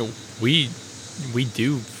 we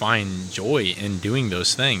do find joy in doing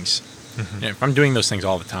those things. If I'm doing those things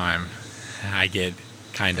all the time, I get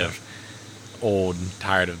kind of old and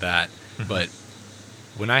tired of that. But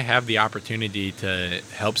when I have the opportunity to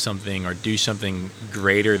help something or do something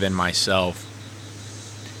greater than myself,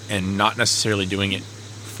 and not necessarily doing it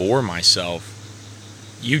for myself,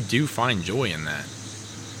 you do find joy in that.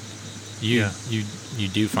 You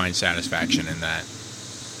do find satisfaction in that.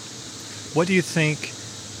 What do you think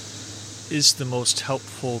is the most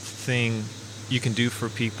helpful thing you can do for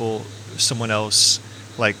people, someone else?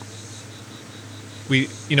 Like, we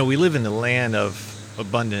live in the land of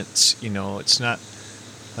abundance. It's not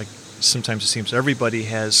like sometimes it seems everybody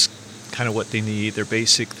has kind of what they need, their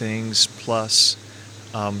basic things, plus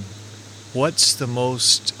what's the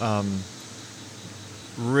most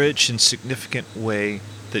rich and significant way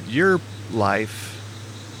that your life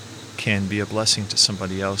can be a blessing to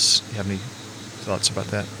somebody else? You have any thoughts about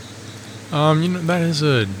that? That is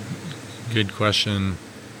a good question.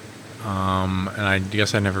 And I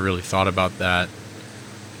guess I never really thought about that.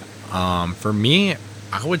 For me,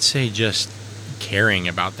 I would say just caring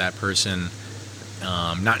about that person,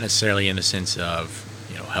 not necessarily in the sense of,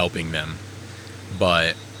 helping them,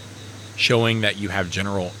 but showing that you have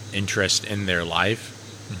general interest in their life.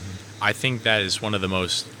 I think that is one of the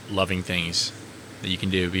most loving things that you can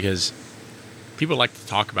do, because people like to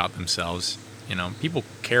talk about themselves. People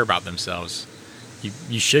care about themselves.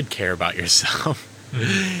 You should care about yourself.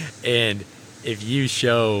 And if you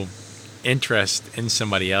show interest in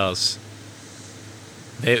somebody else,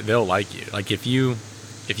 they'll like you. Like if you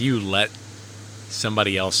let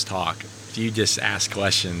somebody else talk, if you just ask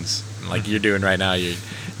questions like you're doing right now, you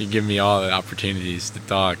give me all the opportunities to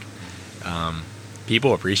talk.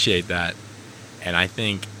 People appreciate that, and I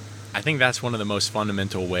think that's one of the most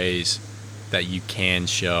fundamental ways that you can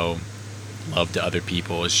show love to other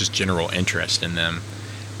people, is just general interest in them,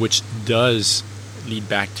 which does lead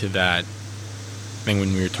back to that thing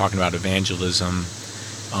when we were talking about evangelism,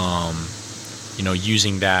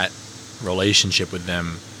 using that relationship with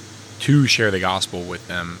them to share the gospel with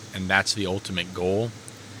them, and that's the ultimate goal.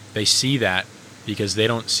 They see that because they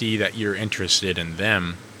don't see that you're interested in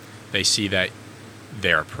them. They see that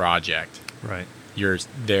they're a project. Right.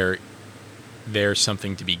 There's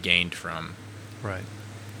something to be gained from. Right.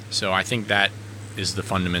 So I think that is the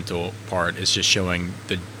fundamental part, is just showing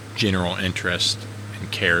the general interest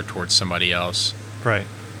and care towards somebody else. Right.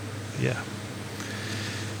 Yeah.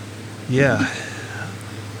 Yeah.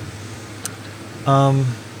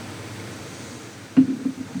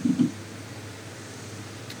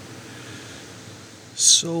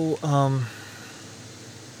 So,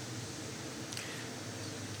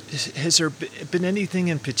 has there been anything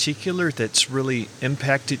in particular that's really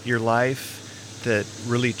impacted your life, that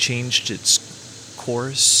really changed its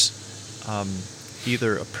course?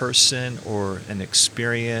 Either a person or an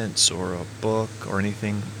experience or a book or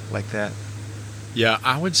anything like that? Yeah,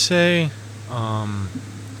 I would say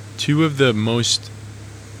two of the most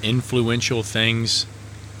influential things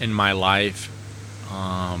in my life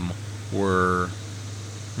were,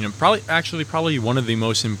 probably one of the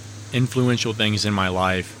most influential things in my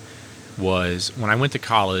life was when I went to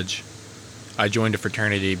college. I joined a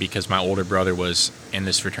fraternity because my older brother was in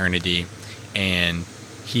this fraternity, and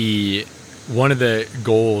one of the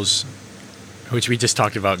goals, which we just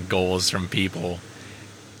talked about goals from people,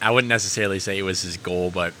 I wouldn't necessarily say it was his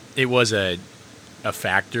goal, but it was a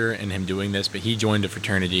factor in him doing this. But he joined a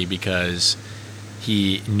fraternity because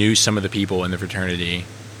he knew some of the people in the fraternity.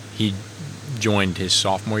 He joined his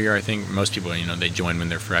sophomore year, I think. Most people, they join when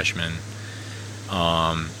they're freshmen.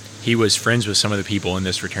 He was friends with some of the people in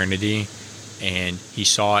this fraternity, and he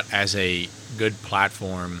saw it as a good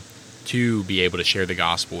platform to be able to share the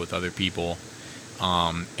gospel with other people.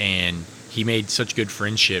 And he made such good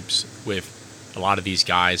friendships with a lot of these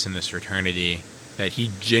guys in this fraternity that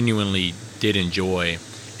he genuinely did enjoy.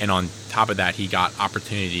 And on top of that, he got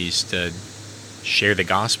opportunities to share the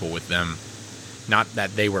gospel with them. Not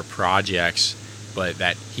that they were projects, but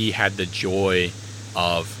that he had the joy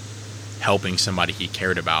of helping somebody he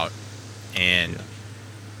cared about. And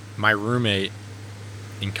my roommate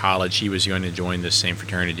in college, he was going to join the same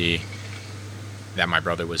fraternity that my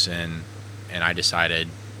brother was in, and I decided,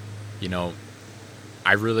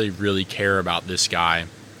 I really, really care about this guy.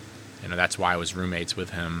 That's why I was roommates with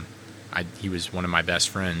him. He was one of my best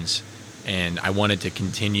friends, and I wanted to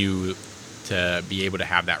continue to be able to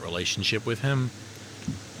have that relationship with him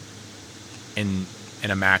in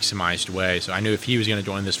a maximized way. So I knew if he was going to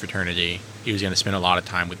join this fraternity, he was going to spend a lot of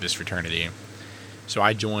time with this fraternity. So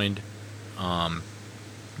I joined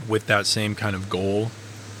with that same kind of goal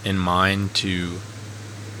in mind, to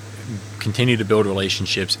continue to build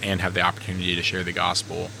relationships and have the opportunity to share the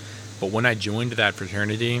gospel. But when I joined that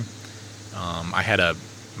fraternity, I had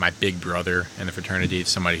my big brother in the fraternity,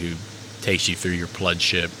 somebody who takes you through your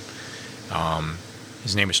pledgeship.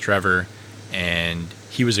 His name was Trevor, and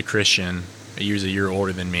he was a Christian. He was a year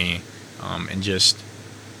older than me, and just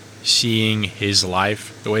seeing his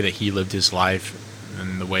life, the way that he lived his life,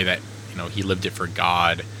 and the way that he lived it for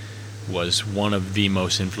God, was one of the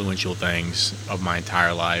most influential things of my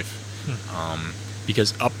entire life.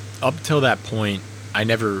 Because up till that point, I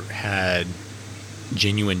never had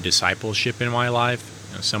genuine discipleship in my life.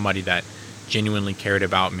 Somebody that genuinely cared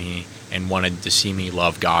about me and wanted to see me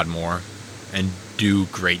love God more and do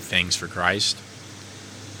great things for Christ,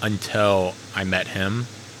 until I met him.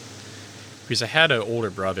 Because I had an older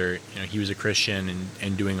brother, he was a Christian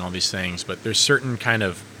and doing all these things, but there's certain kind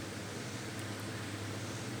of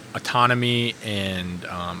autonomy and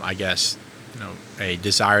I guess a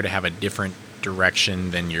desire to have a different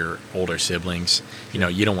direction than your older siblings.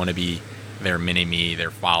 You don't want to be their mini-me,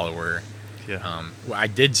 their follower. Yeah. I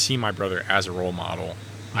did see my brother as a role model.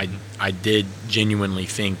 Mm-hmm. I did genuinely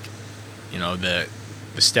think the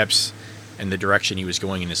steps and the direction he was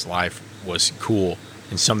going in his life was cool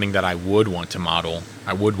and something that I would want to model.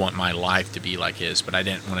 I would want my life to be like his, but I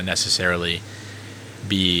didn't want to necessarily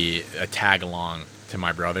be a tag along to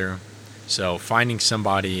my brother. So finding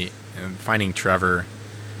somebody and finding Trevor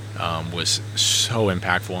was so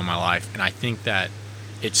impactful in my life. And I think that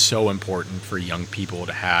it's so important for young people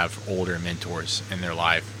to have older mentors in their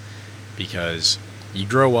life, because you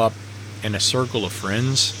grow up in a circle of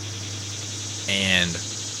friends and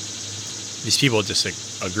these people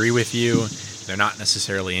just agree with you. They're not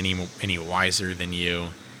necessarily any wiser than you,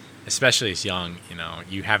 especially as young.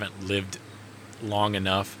 You haven't lived long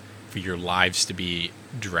enough for your lives to be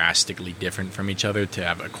drastically different from each other, to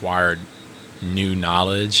have acquired new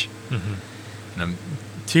knowledge. Mm-hmm.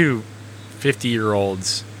 Two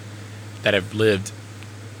 50-year-olds that have lived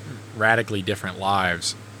radically different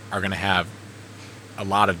lives are going to have a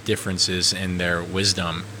lot of differences in their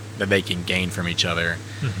wisdom that they can gain from each other.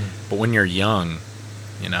 But when you're young,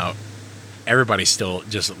 everybody's still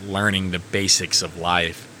just learning the basics of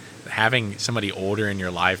life. Having somebody older in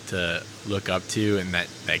your life to look up to and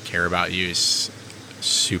that care about you is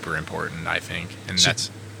super important, I think. And So-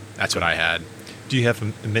 that's what I had. Do you have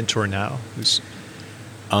a mentor now?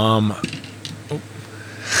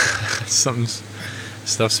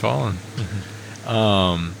 Stuff's falling.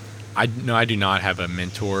 I do not have a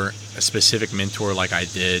mentor, a specific mentor like I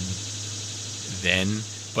did then,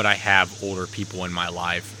 but I have older people in my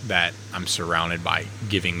life that I'm surrounded by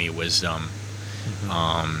giving me wisdom.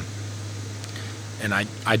 And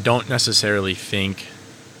I don't necessarily think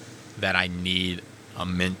that I need a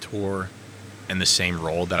mentor in the same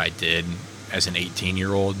role that I did as an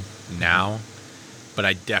 18-year-old now, but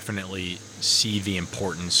I definitely see the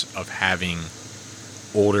importance of having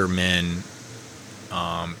older men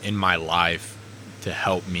in my life to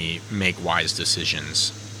help me make wise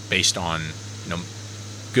decisions based on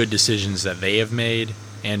good decisions that they have made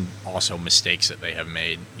and also mistakes that they have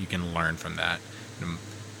made. You can learn from that.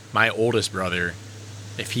 My oldest brother,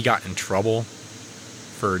 if he got in trouble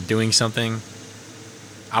for doing something,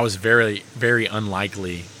 I was very, very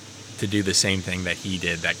unlikely to do the same thing that he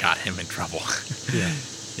did that got him in trouble. Yeah.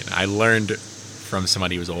 I learned from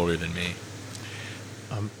somebody who was older than me.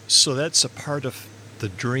 So that's a part of the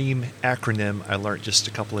DREAM acronym I learned just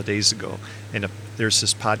a couple of days ago. And there's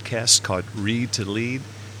this podcast called Read to Lead.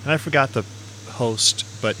 And I forgot the host,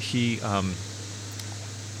 but he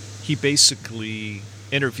basically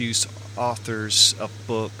interviews authors of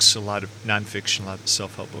books, a lot of nonfiction, a lot of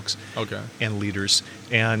self-help books, Okay. and leaders.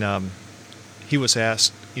 And he was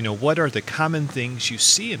asked, what are the common things you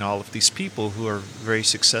see in all of these people who are very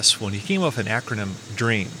successful? And he came up with an acronym,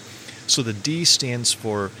 DREAM. So the D stands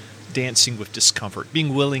for dancing with discomfort,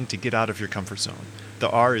 being willing to get out of your comfort zone. The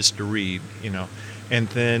R is to read, And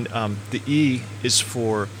then the E is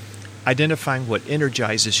for identifying what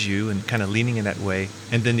energizes you and kind of leaning in that way.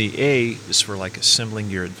 And then the A is for like assembling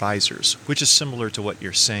your advisors, which is similar to what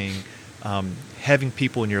you're saying, having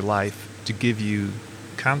people in your life to give you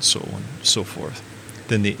counsel and so forth.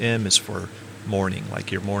 Then the M is for morning,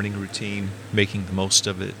 like your morning routine, making the most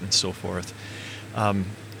of it and so forth.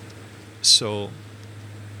 So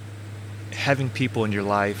having people in your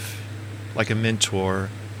life, like a mentor,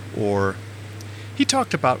 or he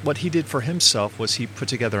talked about what he did for himself was he put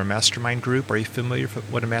together a mastermind group. Are you familiar with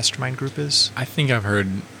what a mastermind group is? I think I've heard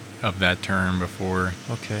of that term before.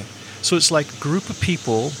 Okay. So it's like a group of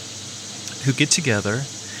people who get together,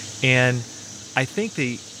 and I think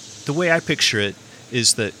the way I picture it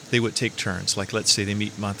is that they would take turns. Like, let's say they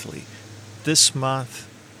meet monthly. This month,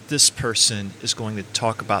 this person is going to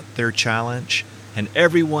talk about their challenge, and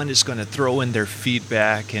everyone is going to throw in their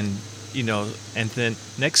feedback, and then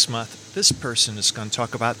next month, this person is going to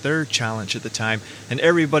talk about their challenge at the time, and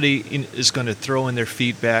everybody is going to throw in their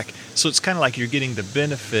feedback. So it's kind of like you're getting the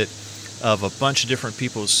benefit of a bunch of different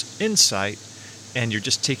people's insight, and you're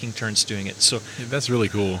just taking turns doing it. So That's really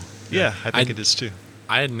cool. yeah, I think it is too.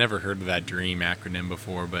 I had never heard of that DREAM acronym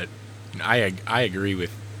before, but I agree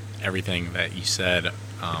with everything that you said.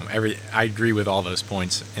 I agree with all those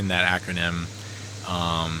points in that acronym.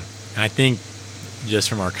 And I think just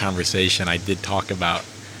from our conversation, I did talk about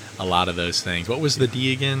a lot of those things. What was the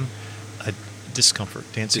D again? Discomfort,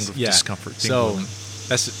 dancing with discomfort. being willing.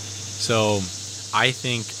 So I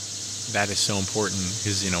think that is so important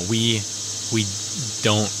because we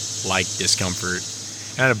don't like discomfort.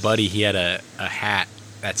 I had a buddy, he had a hat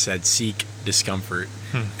that said "Seek Discomfort,"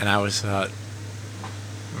 and I was why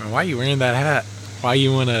are you wearing that hat? Why do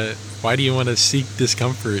you want to seek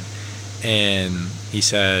discomfort? And he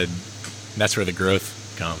said that's where the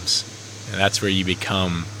growth comes, and that's where you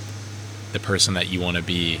become the person that you want to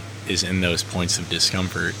be, is in those points of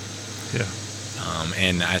discomfort. Yeah.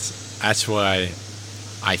 And that's why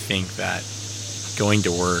I think that going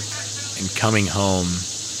to work and coming home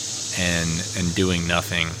and doing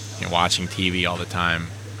nothing, watching TV all the time,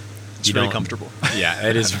 It's very comfortable. Yeah,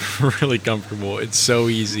 it is really comfortable. It's so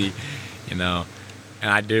easy, and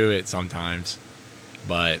I do it sometimes,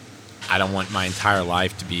 but I don't want my entire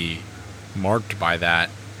life to be marked by that,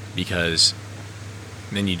 because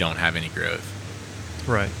then you don't have any growth.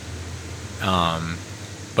 Right.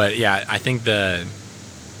 But yeah, I think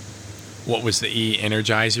what was the E?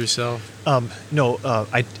 Energize yourself?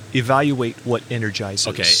 I evaluate what energizes.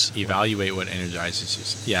 Okay, evaluate what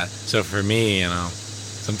energizes you. Yeah, so for me,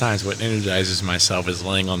 sometimes what energizes myself is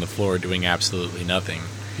laying on the floor doing absolutely nothing.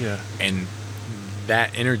 Yeah. And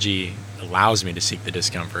that energy allows me to seek the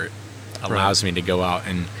discomfort, allows me to go out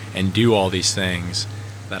and do all these things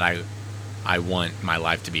that I I want my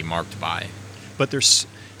life to be marked by. But there's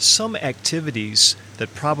some activities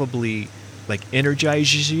that probably like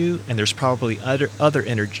energizes you, and there's probably other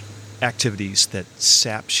activities that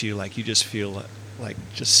saps you, like you just feel like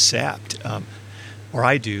just sapped, or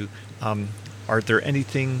I do. Are there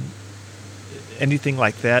anything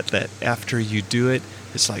like that after you do it,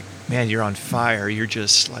 it's like, man, you're on fire. You're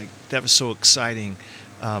just like, that was so exciting.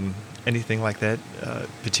 Anything like that,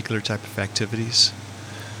 particular type of activities?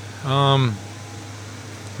 Let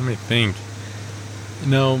me think.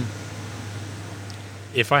 No,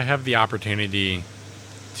 if I have the opportunity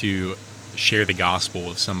to share the gospel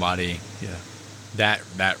with somebody, that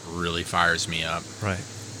really fires me up. Right.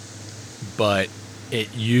 But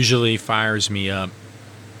it usually fires me up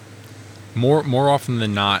more often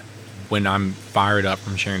than not. When I'm fired up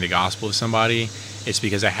from sharing the gospel with somebody, it's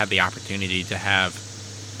because I had the opportunity to have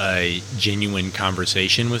a genuine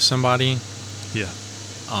conversation with somebody. Yeah.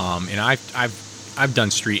 And I've done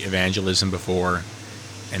street evangelism before,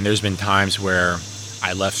 and there's been times where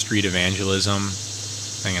I left street evangelism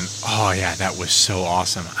thinking, oh yeah, that was so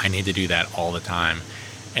awesome. I need to do that all the time.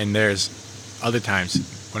 And there's other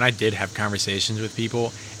times when I did have conversations with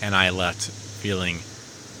people and I left feeling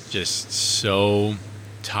just so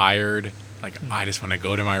tired, like I just want to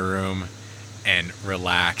go to my room and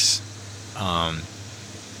relax.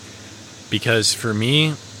 Because for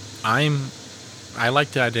me, I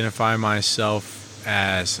like to identify myself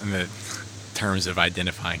as, in the terms of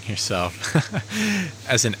identifying yourself,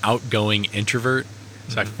 as an outgoing introvert.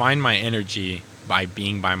 So I find my energy by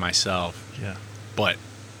being by myself. Yeah. But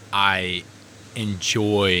I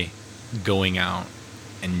enjoy going out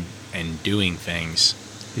and doing things.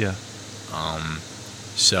 Yeah.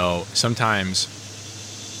 So sometimes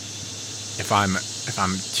if I'm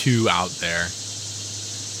too out there,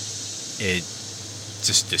 it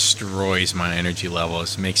just destroys my energy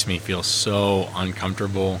levels. It makes me feel so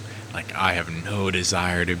uncomfortable. Like I have no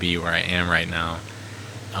desire to be where I am right now.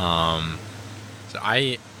 So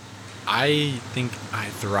I think I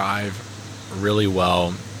thrive really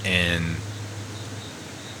well in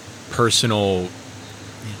personal,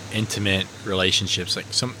 intimate relationships. Like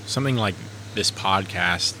something like this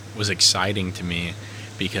podcast was exciting to me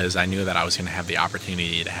because I knew that I was going to have the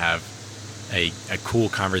opportunity to have a cool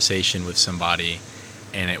conversation with somebody,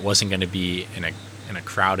 and it wasn't going to be in a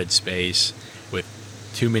crowded space with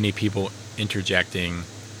too many people interjecting,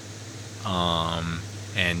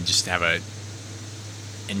 and just have a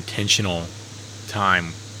intentional time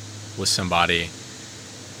with somebody.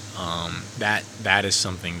 That is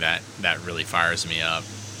something that really fires me up.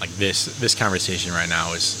 Like this conversation right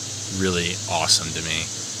now is really awesome to me.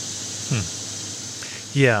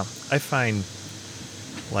 Yeah, I find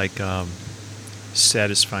like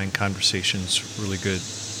satisfying conversations really good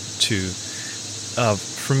too.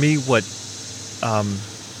 For me, what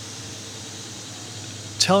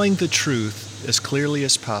telling the truth as clearly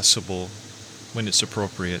as possible when it's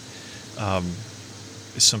appropriate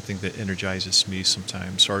is something that energizes me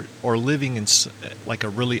sometimes, or living in like a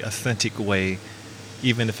really authentic way,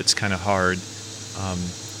 even if it's kind of hard.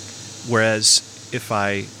 Whereas if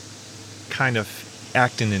I kind of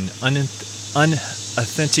act in an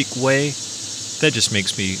unauthentic way, that just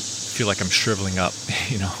makes me feel like I'm shriveling up.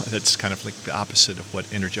 That's kind of like the opposite of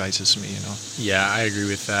what energizes me. Yeah, I agree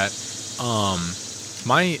with that.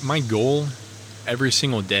 My goal every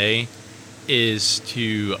single day is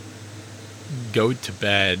to go to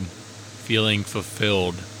bed feeling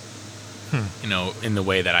fulfilled, in the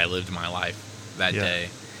way that I lived my life that day.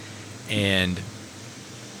 And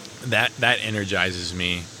that energizes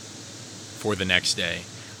me for the next day.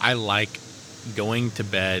 I like going to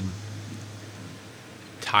bed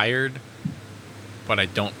tired, but I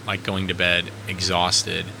don't like going to bed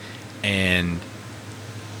exhausted. And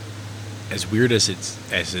as weird as it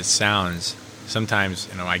sounds, sometimes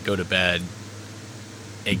I go to bed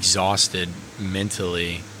exhausted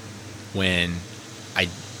mentally when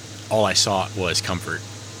all I sought was comfort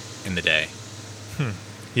in the day.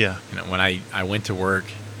 Yeah. When I went to work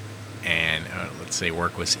and let's say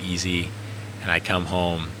work was easy, and I come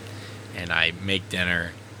home and I make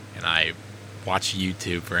dinner and I watch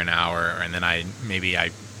YouTube for an hour, and then I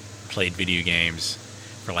played video games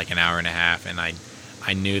for like an hour and a half, and I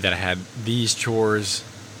knew that I had these chores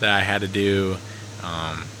that I had to do,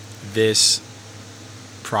 this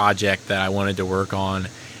project that I wanted to work on,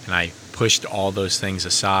 and I pushed all those things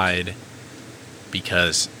aside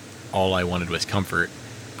because all I wanted was comfort.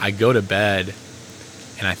 I go to bed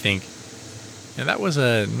and I think, that was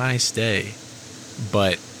a nice day,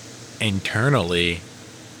 but internally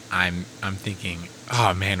I'm thinking,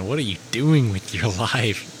 oh man, what are you doing with your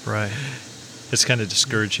life? Right. It's kind of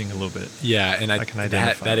discouraging a little bit. Yeah, and I can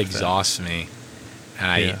identify that with exhausts me,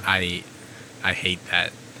 and Yeah. I hate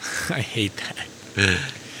that. I hate that.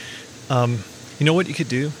 You know what you could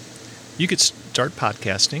do? You could start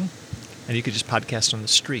podcasting, and you could just podcast on the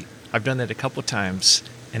street. I've done that a couple of times,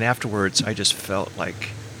 and afterwards I just felt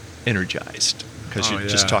like energized because Oh, you're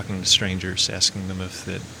just yeah. talking to strangers, asking them if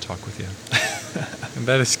they'd talk with you. And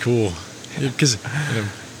that is cool. Because,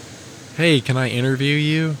 hey, can I interview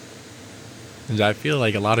you? And I feel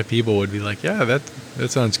like a lot of people would be like, yeah, that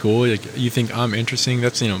sounds cool. Like, you think I'm interesting?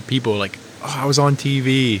 That's, people like, oh, I was on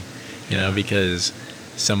TV, because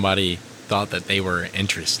somebody thought that they were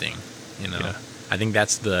interesting, Yeah. I think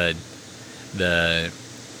that's the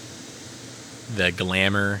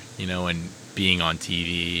glamour, and being on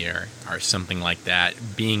TV or something like that,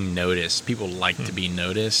 being noticed. People like to be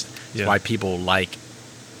noticed. That's Yeah. why people like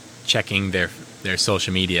checking their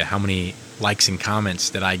social media. How many likes and comments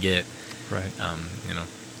did I get? Right.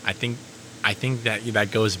 I think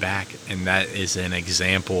that goes back, and that is an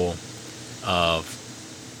example of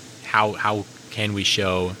how can we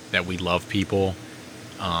show that we love people.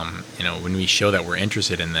 When we show that we're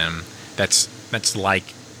interested in them, that's like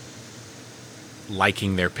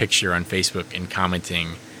liking their picture on Facebook and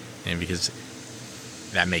commenting, and because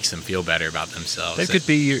that makes them feel better about themselves. That could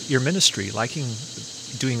be your ministry,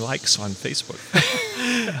 doing likes on Facebook.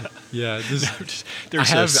 Yeah, There's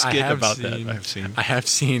a skit about that I've seen. I have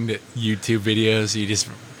seen YouTube videos. You just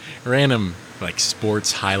random like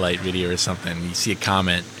sports highlight video or something. You see a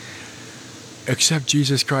comment, accept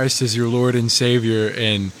Jesus Christ as your Lord and Savior,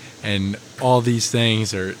 and all these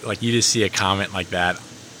things, or like you just see a comment like that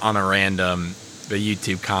on a random the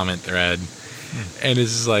YouTube comment thread, and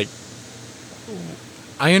it's just like,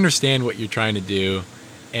 I understand what you're trying to do,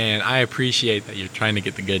 and I appreciate that you're trying to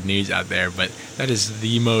get the good news out there, but that is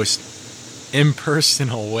the most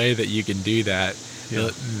impersonal way that you can do that.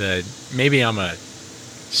 Yeah. Maybe I'm a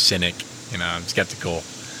cynic, I'm skeptical,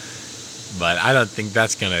 but I don't think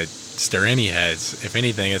that's gonna stir any heads. If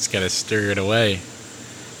anything, it's gonna stir it away.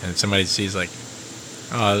 And somebody sees like,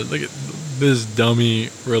 oh, look at this dummy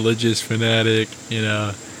religious fanatic,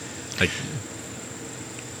 like.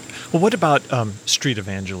 Well, what about street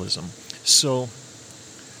evangelism? So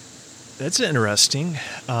that's interesting.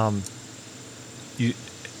 Do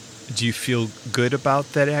you feel good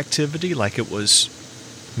about that activity? Like it was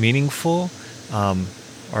meaningful?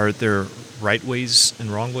 Are there right ways and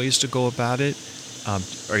wrong ways to go about it?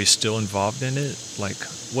 Are you still involved in it? Like,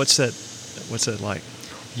 what's that like?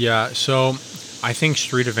 Yeah, so I think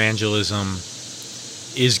street evangelism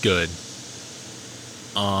is good.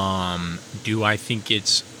 Do I think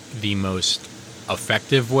it's the most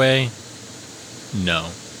effective way? No.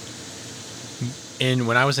 And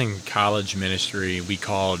when I was in college ministry, we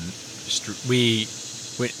called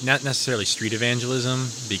not necessarily street evangelism,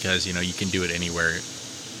 because you can do it anywhere.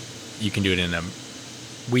 You can do it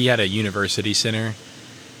we had a university center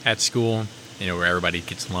at school, where everybody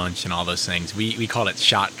gets lunch and all those things. We called it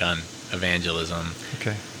shotgun evangelism.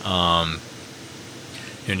 Okay. And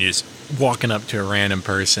you're just walking up to a random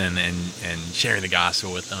person and sharing the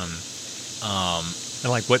gospel with them.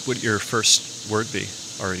 And like, what would your first word be,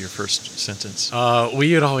 or your first sentence?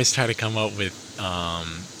 We would always try to come up with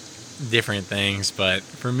different things, but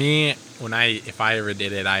for me, if I ever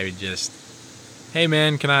did it, I would just, hey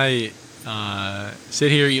man, can I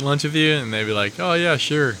sit here, eat lunch with you? And they'd be like, oh yeah,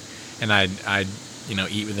 sure. And I'd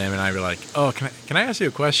eat with them, and I'd be like, oh, can I ask you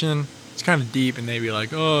a question? It's kind of deep. And they'd be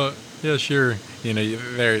like, oh yeah, sure.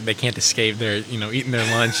 They can't escape. They're eating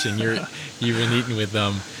their lunch, and you've been eating with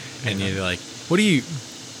them, and you're like, what do you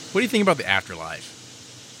think about the afterlife?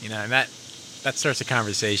 And that starts a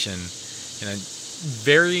conversation. And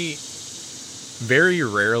very, very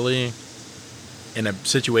rarely in a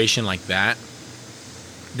situation like that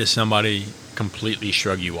does somebody completely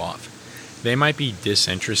shrug you off. They might be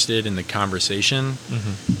disinterested in the conversation,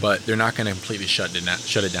 but they're not going to completely shut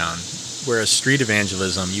it down. Whereas street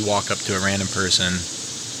evangelism, you walk up to a random person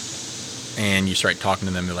and you start talking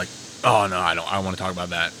to them. They're like, oh no, I don't want to talk about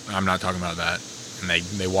that. I'm not talking about that. And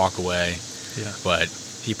they walk away. Yeah. But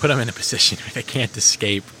if you put them in a position where they can't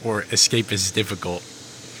escape, or escape is difficult,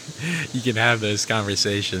 you can have those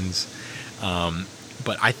conversations.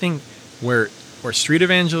 But I think where street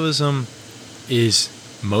evangelism is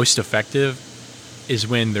most effective is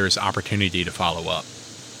when there's opportunity to follow up.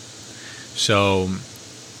 So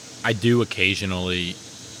I do occasionally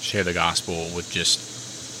share the gospel with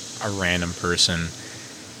just a random person,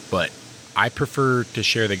 but I prefer to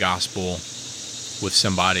share the gospel with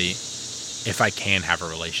somebody if I can have a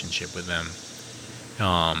relationship with them.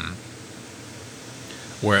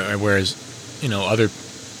 Whereas,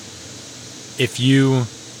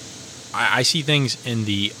 I see things in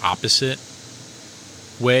the opposite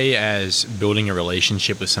way as building a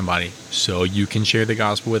relationship with somebody so you can share the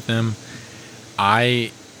gospel with them.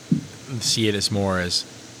 I see it as more as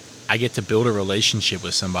I get to build a relationship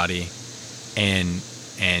with somebody and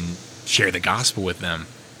share the gospel with them.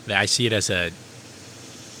 I see it as a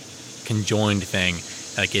conjoined thing.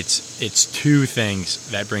 Like it's two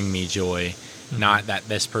things that bring me joy, not that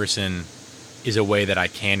this person is a way that I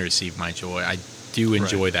can receive my joy. I do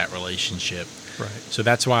enjoy that relationship. Right. So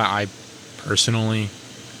that's why I personally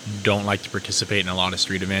don't like to participate in a lot of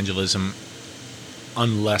street evangelism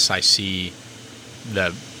unless I see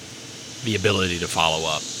the ability to follow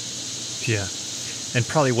up. Yeah. And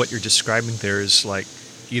probably what you're describing there is like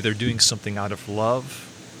either doing something out of love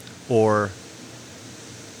or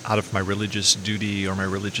out of my religious duty or my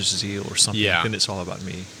religious zeal or something. Yeah. Then it's all about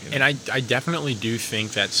me. You know? And I definitely do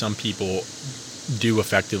think that some people do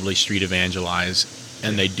effectively street evangelize,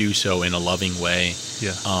 and they do so in a loving way.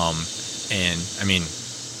 Yeah. And I mean,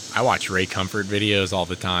 I watch Ray Comfort videos all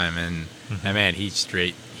the time, and man, he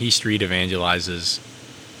street evangelizes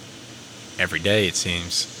every day, it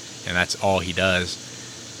seems, and that's all he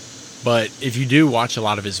does. But if you do watch a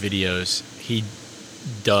lot of his videos, he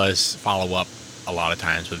does follow up a lot of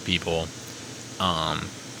times with people,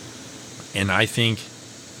 and I think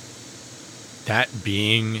that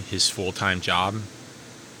being his full-time job,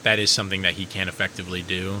 that is something that he can effectively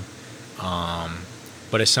do.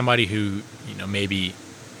 But as somebody who, maybe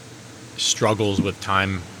struggles with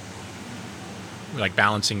time, like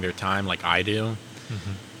balancing their time like I do,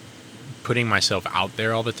 putting myself out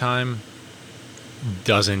there all the time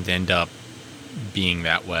doesn't end up being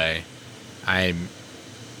that way. I'm,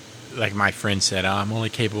 like my friend said, I'm only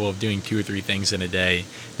capable of doing 2 or 3 things in a day.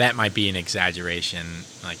 That might be an exaggeration,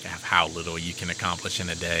 like of how little you can accomplish in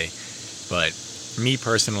a day. But me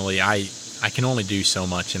personally, I can only do so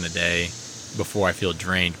much in a day before I feel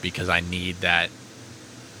drained, because I need that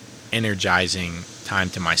energizing time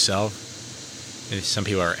to myself. Some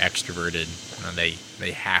people are extroverted.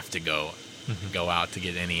 They have to go out to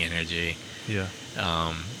get any energy. Yeah.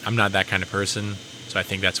 I'm not that kind of person, so I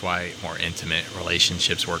think that's why more intimate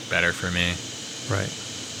relationships work better for me. Right.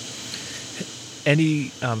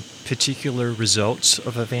 Any particular results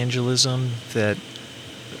of evangelism that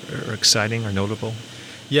are exciting or notable?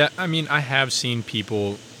 Yeah, I mean, I have seen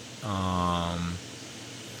people come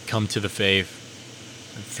to the faith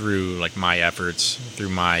through like my efforts, through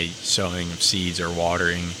my sowing of seeds or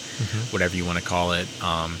watering, whatever you want to call it.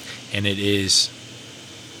 And it is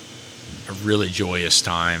a really joyous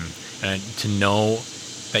time. And to know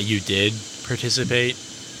that you did participate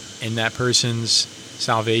in that person's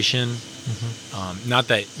salvation, not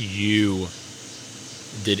that you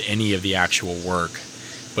did any of the actual work,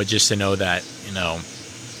 but just to know that,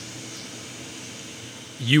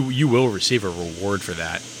 you will receive a reward for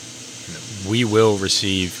that. We will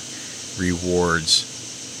receive rewards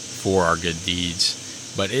for our good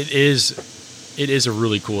deeds. But it is a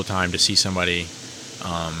really cool time to see somebody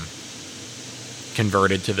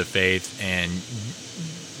converted to the faith and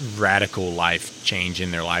radical life change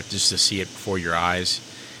in their life, just to see it before your eyes.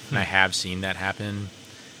 And I have seen that happen.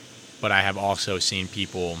 But I have also seen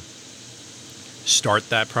people start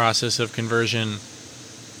that process of conversion,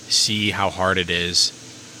 see how hard it is,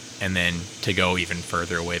 and then to go even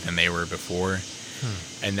further away than they were before.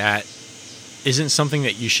 And that isn't something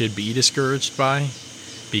that you should be discouraged by,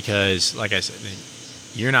 because, like I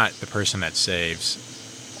said, you're not the person that saves.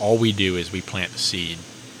 All we do is we plant the seed.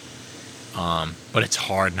 But it's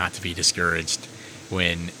hard not to be discouraged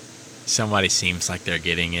when somebody seems like they're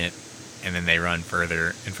getting it, and then they run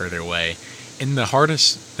further and further away. And the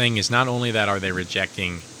hardest thing is not only that are they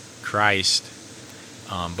rejecting Christ,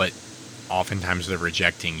 but oftentimes they're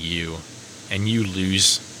rejecting you, and you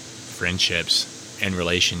lose friendships and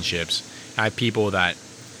relationships. I have people that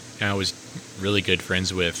I was really good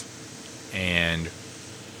friends with, and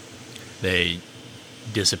they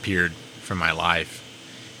disappeared from my life.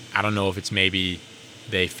 I don't know if it's maybe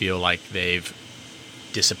they feel like they've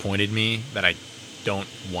disappointed me, that I don't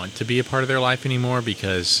want to be a part of their life anymore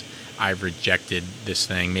because I've rejected this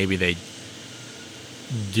thing. Maybe they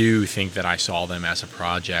do think that I saw them as a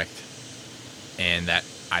project and that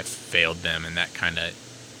I failed them, and that kind of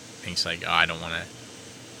thinks like, I don't want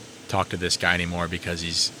to talk to this guy anymore because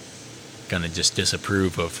he's going to just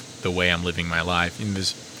disapprove of the way I'm living my life.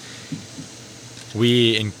 And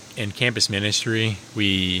we in campus ministry,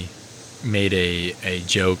 we made a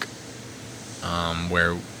joke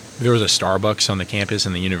where there was a Starbucks on the campus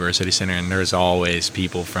in the university center, and there's always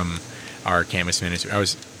people from our campus ministry.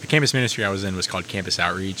 The campus ministry I was in was called Campus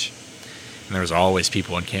Outreach. and there was always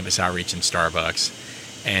people in campus outreach and Starbucks.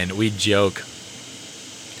 And we joke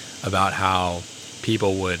about how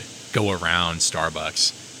people would go around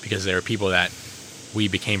Starbucks because there were people that we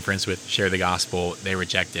became friends with, share the gospel, they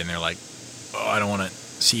reject it, and they're like, oh, I don't want to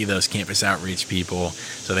see those campus outreach people.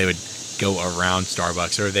 So they would go around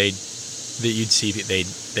Starbucks, or you'd see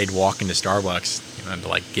they'd walk into Starbucks, to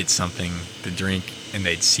like get something to drink, and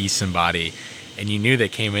they'd see somebody, and you knew they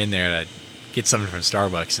came in there to get something from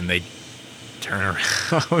Starbucks, and they'd turn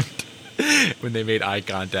around when they made eye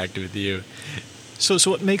contact with you. So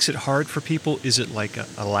what makes it hard for people? Is it like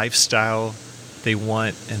a lifestyle they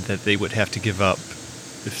want and that they would have to give up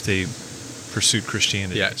if they pursued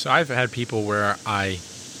Christianity? Yeah, so I've had people where I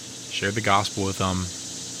shared the gospel with them,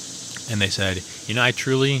 and they said, I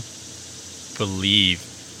truly believe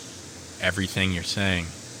everything you're saying,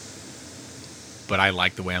 but I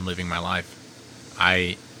like the way I'm living my life.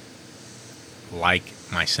 I like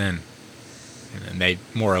my sin. And they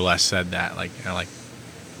more or less said that, I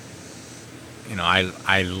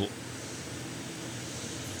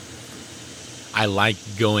like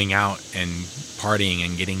going out and partying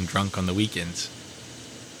and getting drunk on the weekends.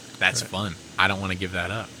 That's right. Fun. I don't want to give that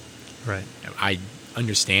up. Right. I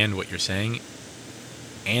understand what you're saying,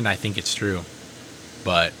 and I think it's true,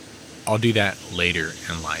 but I'll do that later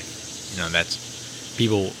in life. That's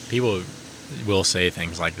people will say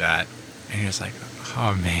things like that, and you're just like,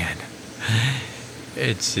 oh man,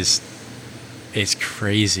 it's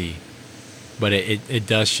crazy, but it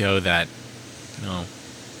does show that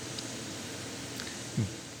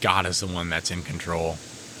God is the one that's in control,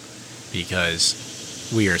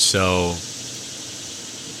 because we are so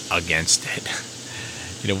against it.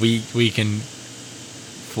 We can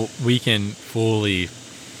fully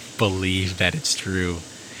believe that it's true.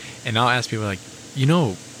 And I'll ask people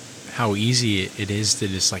how easy it is to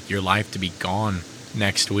just your life to be gone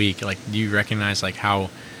next week. Do you recognize how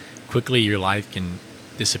quickly your life can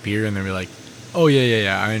disappear? And they'll be like, oh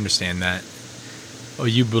yeah, I understand that. Oh,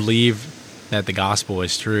 you believe that the gospel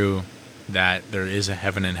is true, that there is a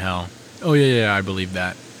heaven and hell. Oh yeah, I believe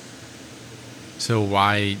that. So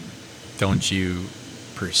why don't you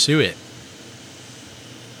pursue it?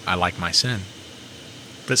 I like my sin.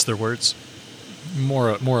 That's their words?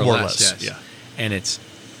 More or less, yes. Yeah. And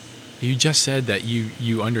you just said that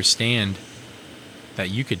you understand that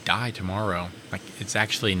you could die tomorrow. It's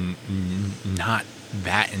actually not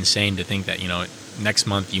that insane to think that, next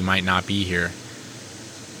month you might not be here.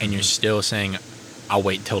 And you're still saying, I'll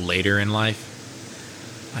wait till later in life.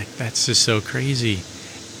 That's just so crazy.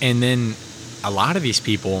 And then a lot of these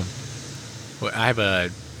people, I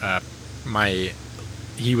have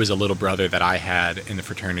he was a little brother that I had in the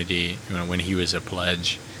fraternity when he was a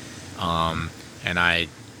pledge. And I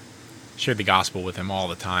shared the gospel with him all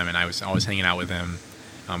the time, and I was always hanging out with him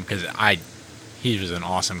because he was an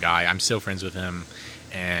awesome guy. I'm still friends with him,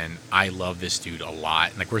 and I love this dude a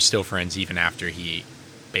lot. We're still friends even after he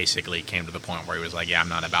basically came to the point where he was like, yeah, I'm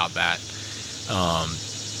not about that.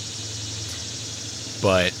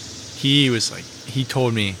 But he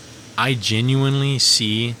told me, I genuinely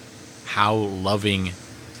see how loving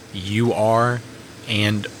you are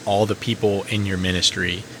and all the people in your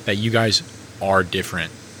ministry, that you guys are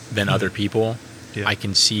different than other people. Yeah. I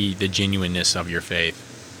can see the genuineness of your faith,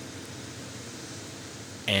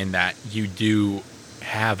 and that you do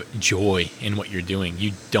have joy in what you're doing.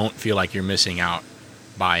 You don't feel like you're missing out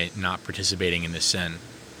by not participating in this sin.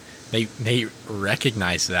 They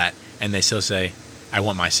recognize that, and they still say, I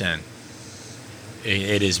want my sin.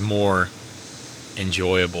 It is more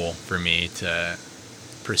enjoyable for me to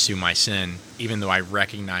pursue my sin, even though I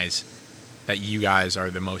recognize that you guys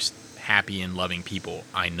are the most happy and loving people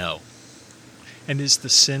I know. And is the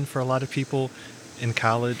sin for a lot of people in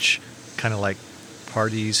college kind of like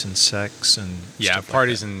parties and sex and stuff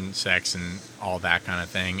parties like that? And sex and all that kind of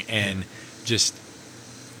thing, and just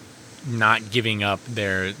not giving up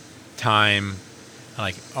their time.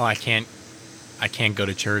 I can't go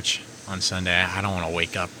to church on Sunday. I don't want to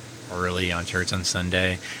wake up early on church on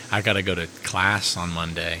Sunday. I got to go to class on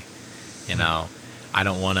Monday. I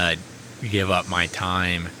don't want to give up my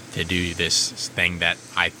time to do this thing that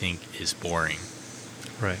I think is boring.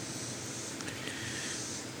 Right.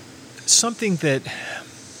 Something that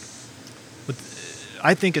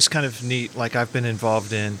I think is kind of neat, I've been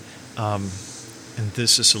involved in, and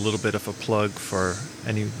this is a little bit of a plug for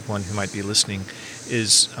anyone who might be listening,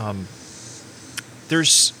 is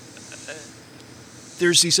there's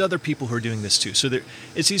these other people who are doing this too. So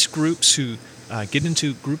it's these groups who get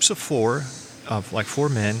into groups of four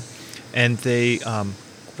men, and they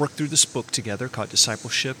work through this book together called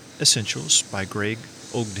Discipleship Essentials by Greg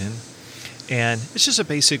Ogden. And it's just a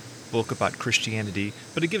basic book about Christianity,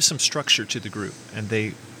 but it gives some structure to the group. And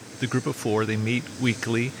the group of 4, they meet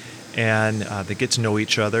weekly, and they get to know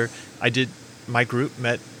each other. My group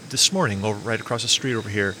met this morning right across the street over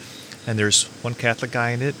here, and there's one Catholic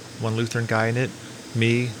guy in it, one Lutheran guy in it,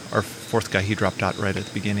 me, our 4th guy, he dropped out right at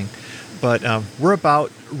the beginning. But we're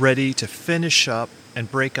about ready to finish up and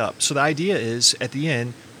break up. So the idea is, at the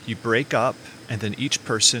end, you break up, and then each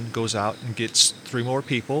person goes out and gets 3 more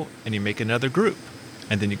people, and you make another group.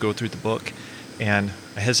 And then you go through the book. And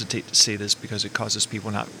I hesitate to say this because it causes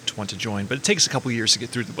people not to want to join, but it takes a couple years to get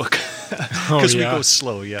through the book because we go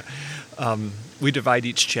slow, we divide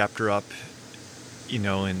each chapter up,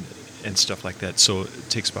 and stuff like that. So it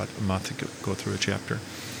takes about a month to go through a chapter.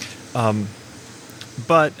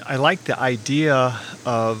 But I like the idea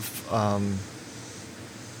of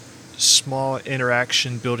small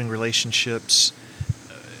interaction, building relationships,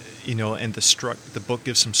 and the book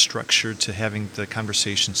gives some structure to having the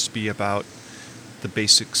conversations be about the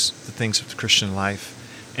basics, the things of the Christian life.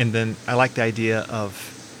 And then I like the idea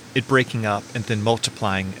of it breaking up and then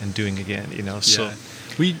multiplying and doing again, So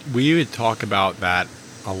we would talk about that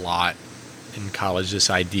a lot in college,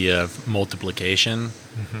 this idea of multiplication.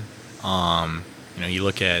 Mm-hmm. You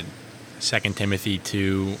look at 2 Timothy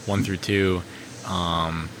 2, 1 through 2,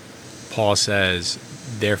 Paul says,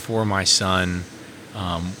 "Therefore, my son,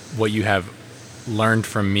 what you have learned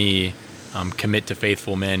from me, commit to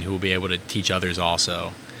faithful men who will be able to teach others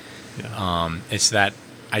also." Yeah. It's that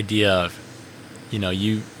idea of,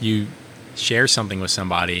 you share something with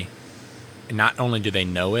somebody, and not only do they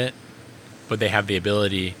know it, but they have the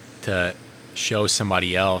ability to show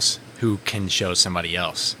somebody else who can show somebody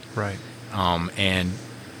else. Right. And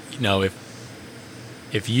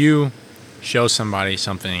if you show somebody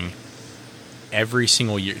something every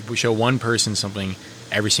single year, show one person something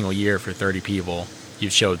every single year for 30 people,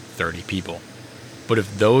 you've showed 30 people. But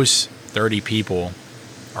if those 30 people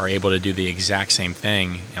are able to do the exact same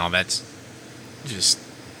thing, that's just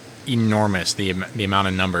enormous, the amount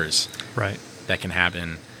of numbers that can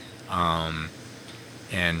happen.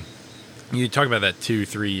 And you talk about that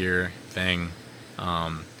 2-3 year thing.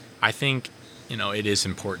 I think, it is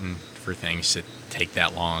important for things to take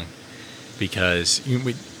that long, because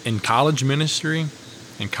in college ministry,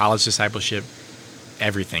 in college discipleship,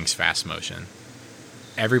 everything's fast motion.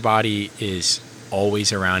 Everybody is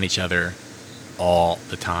always around each other all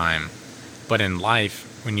the time. But in life,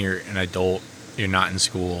 when you're an adult, you're not in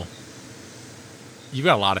school, you've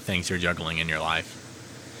got a lot of things you're juggling in your life.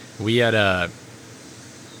 We had a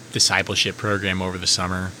discipleship program over the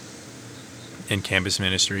summer in campus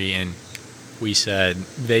ministry, and we said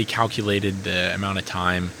they calculated the amount of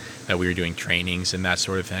time that we were doing trainings and that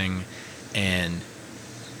sort of thing, and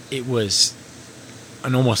it was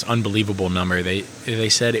an almost unbelievable number. They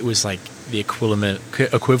said it was like the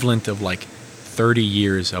equivalent of like 30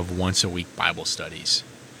 years of once a week Bible studies.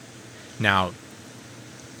 Now,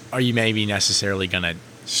 are you maybe necessarily going to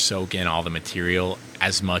soak in all the material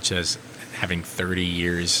as much as having 30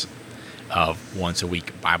 years of once a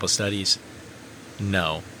week Bible studies?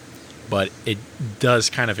 No. But it does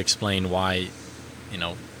kind of explain why,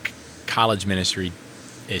 college ministry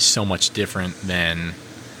is so much different than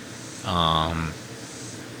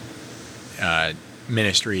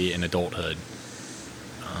ministry in adulthood.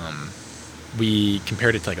 We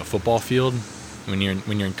compared it to like a football field. When you're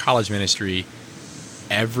in college ministry,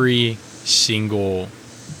 every single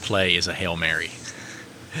play is a Hail Mary.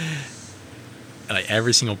 Like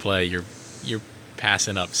every single play, you're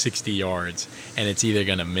passing up 60 yards, and it's either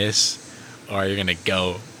going to miss or you're going to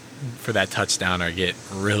go for that touchdown or get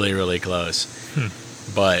really, really close.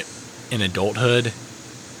 But in adulthood,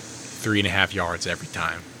 3.5 yards every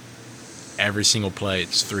time. Every single play,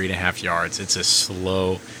 it's 3.5 yards. It's a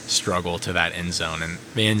slow struggle to that end zone, and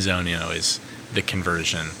the end zone, is the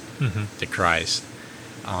conversion to Christ.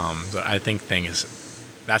 So I think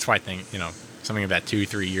that's why I think, something of that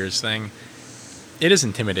 2-3 years thing, it is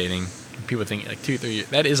intimidating. People think like 2-3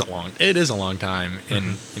 years, it is a long time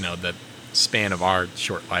in, the span of our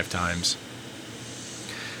short lifetimes.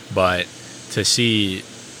 But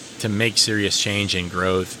to make serious change and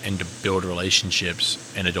growth and to build relationships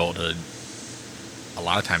in adulthood, a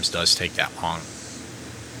lot of times does take that long.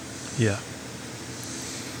 Yeah.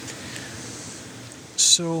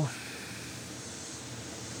 So,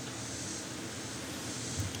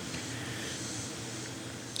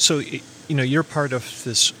 you're part of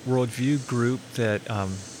this worldview group that,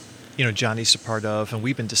 Johnny's a part of, and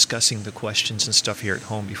we've been discussing the questions and stuff here at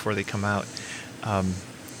home before they come out.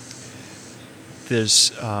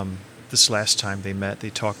 There's this last time they met, they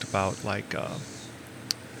talked about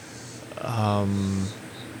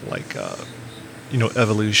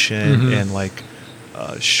evolution and like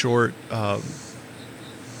short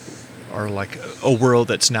or like a world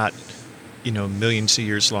that's not millions of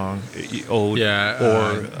years long old,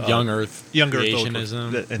 or young Earth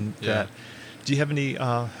creationism, that. Do you have any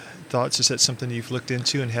thoughts? Is that something you've looked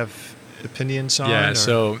into and have opinions on? Yeah,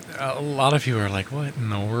 so a lot of people are like, what in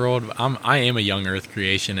the world? I am a young Earth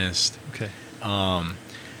creationist. Okay.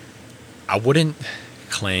 I wouldn't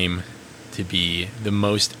claim to be the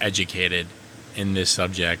most educated in this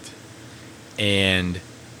subject, and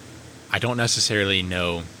I don't necessarily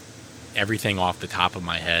know everything off the top of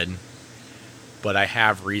my head, but I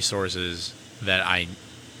have resources that I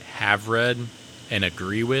have read and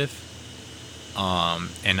agree with,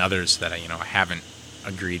 and others that I haven't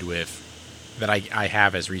agreed with, that I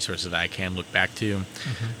have as resources that I can look back to.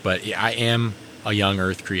 Mm-hmm. But yeah, I am a young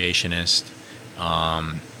Earth creationist.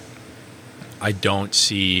 I don't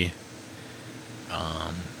see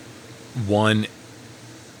one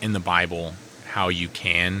in the Bible how you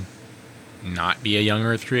can not be a young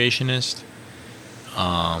Earth creationist.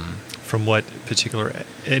 From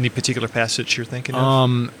any particular passage you're thinking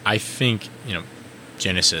of? I think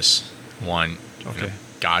Genesis 1. Okay.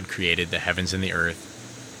 God created the heavens and the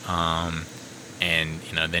earth, and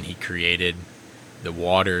then He created the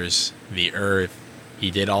waters, the earth.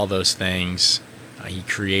 He did all those things. He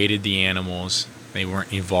created the animals. They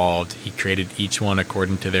weren't evolved. He created each one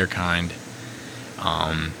according to their kind.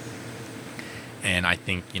 And I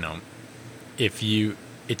think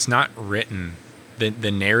it's not written.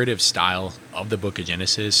 The narrative style of the Book of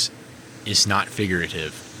Genesis is not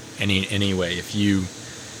figurative anyway. If you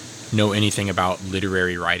know anything about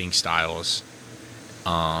literary writing styles,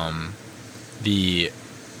 the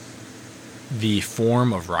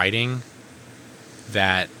form of writing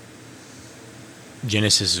that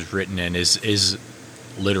Genesis is written in is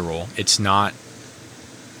literal. It's not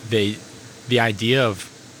the idea of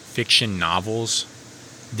fiction novels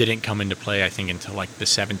didn't come into play, I think, until like the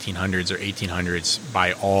 1700s or 1800s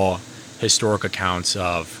by all historic accounts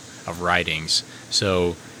of writings.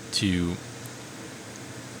 So to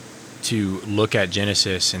look at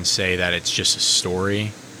Genesis and say that it's just a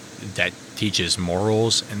story that teaches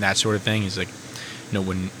morals and that sort of thing is like,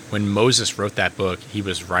 when Moses wrote that book, he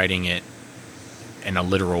was writing it in a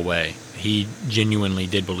literal way. He genuinely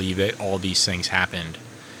did believe that all these things happened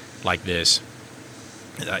like this.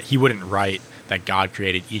 He wouldn't write that God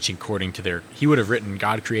created each according to their... He would have written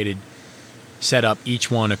God set up each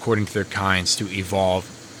one according to their kinds to evolve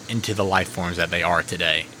into the life forms that they are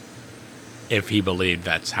today, if he believed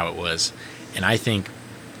that's how it was. And I think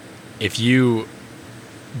if you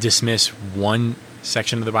dismiss one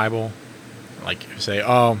section of the Bible, like say,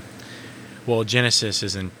 oh, well, Genesis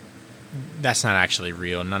that's not actually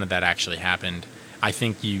real, none of that actually happened, I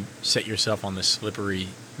think you set yourself on the slippery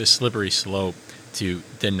slope to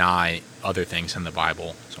deny other things in the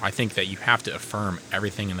Bible. So I think that you have to affirm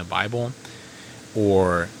everything in the Bible,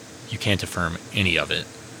 or you can't affirm any of it.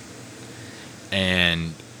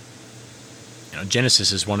 And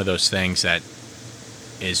Genesis is one of those things that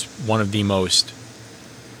is one of the most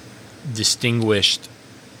distinguished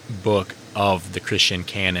book of the Christian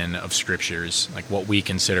canon of scriptures, like what we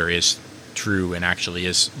consider is true and actually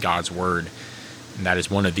is God's word. And that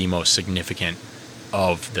is one of the most significant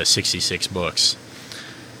of the 66 books.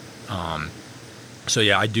 So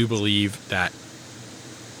yeah, I do believe that,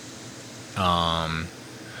 I'm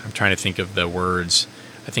trying to think of the words.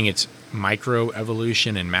 I think it's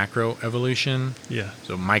microevolution and macroevolution. Yeah.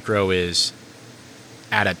 So micro is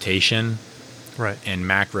adaptation. Right. And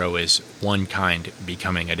macro is one kind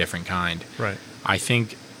becoming a different kind. Right. I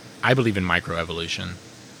believe in microevolution.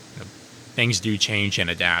 Things do change and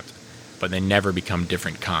adapt, but they never become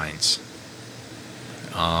different kinds.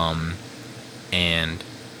 And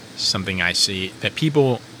something I see that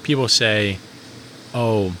people say,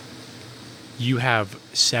 oh, you have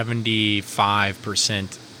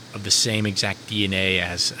 75% of the same exact DNA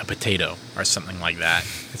as a potato or something like that.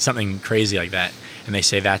 It's something crazy like that. And they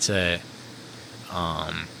say that's a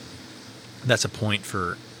point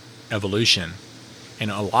for evolution.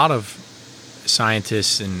 And a lot of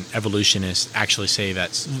scientists and evolutionists actually say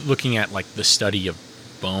that looking at like the study of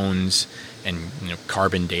bones and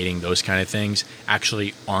carbon dating, those kind of things,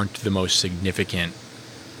 actually aren't the most significant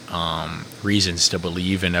reasons to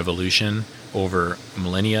believe in evolution over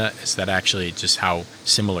millennia. Is that actually just how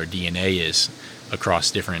similar DNA is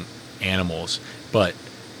across different animals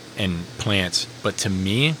and plants. But to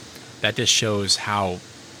me, that just shows how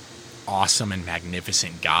awesome and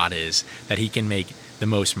magnificent God is, that he can make the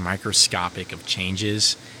most microscopic of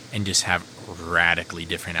changes and just have radically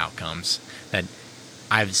different outcomes. That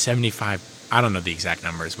I have 75, I don't know the exact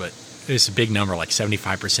numbers, but it's a big number, like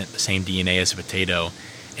 75% the same DNA as a potato,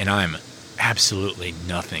 and I'm absolutely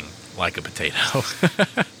nothing like a potato.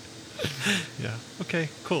 Yeah. Okay,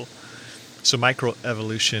 cool. So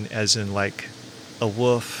microevolution, as in like a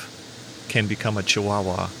wolf can become a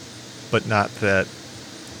chihuahua, but not that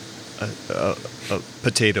a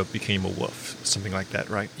potato became a wolf, something like that,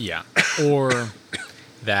 right? Yeah. Or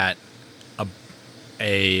that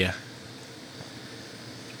a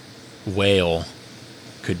whale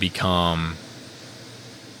could become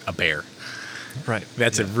a bear. Right.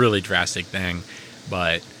 That's a really drastic thing,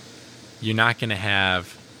 but you're not going to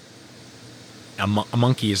have a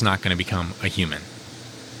monkey is not going to become a human.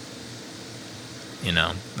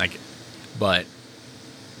 Like, but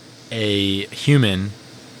a human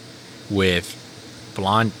with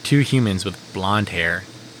two humans with blonde hair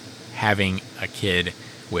having a kid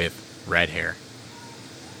with red hair.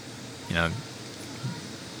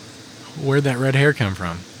 Where'd that red hair come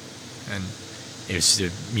from? And it was a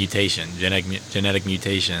mutation, genetic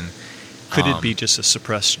mutation. Could it be just a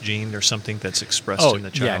suppressed gene or something that's expressed in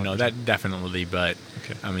the child? Yeah, no, that definitely. But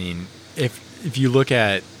okay. I mean, if you look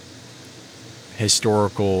at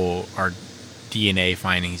historical or DNA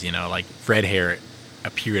findings, like red hair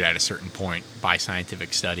appeared at a certain point by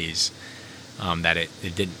scientific studies,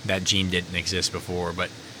 that gene didn't exist before. But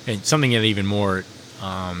something that even more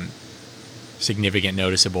significant,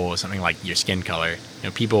 noticeable is something like your skin color.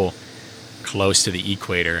 People close to the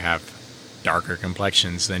equator have darker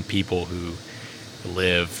complexions than people who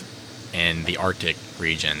live in the Arctic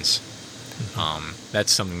regions.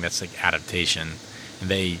 That's something that's like adaptation. And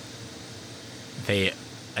they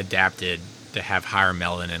adapted to have higher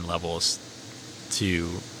melanin levels to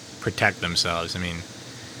protect themselves. I mean,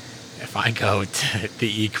 if I go to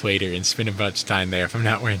the equator and spend a bunch of time there, if I'm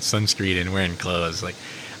not wearing sunscreen and wearing clothes, like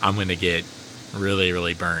I'm going to get really,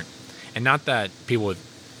 really burnt. And not that people with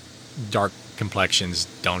dark complexions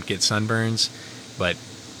don't get sunburns, but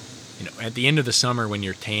at the end of the summer when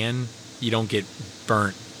you're tan, you don't get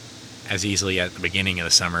burnt as easily at the beginning of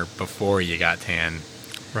the summer before you got tan.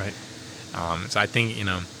 Right. So I think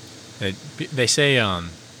they say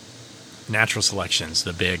natural selection's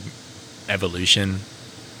the big evolution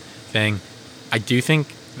thing. I do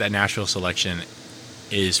think that natural selection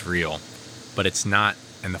is real, but it's not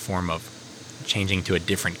in the form of changing to a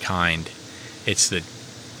different kind. It's the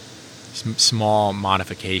small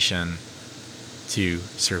modification to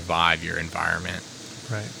survive your environment.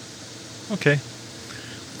 Right. Okay.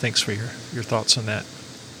 Thanks for your thoughts on that.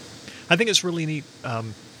 I think it's really neat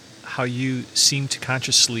how you seem to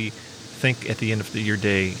consciously think at the end of your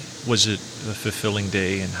day, was it a fulfilling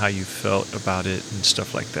day, and how you felt about it and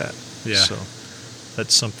stuff like that. Yeah. So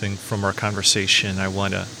that's something from our conversation I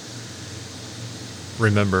want to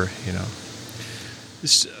remember,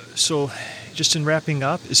 So just in wrapping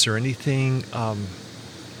up, is there anything,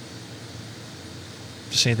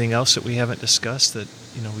 just anything else that we haven't discussed that,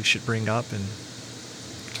 we should bring up and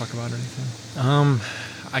talk about or anything?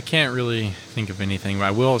 I can't really think of anything, but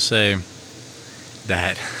I will say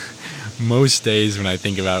that most days when I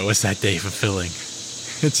think about it, was that day fulfilling?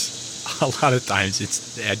 It's a lot of times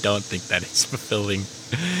I don't think that it's fulfilling.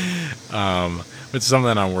 It's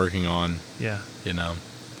something I'm working on. Yeah. Well,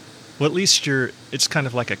 at least it's kind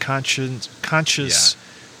of like a conscious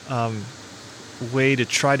way to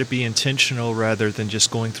try to be intentional rather than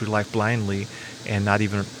just going through life blindly and not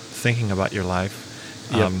even thinking about your life.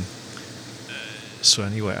 Yep. So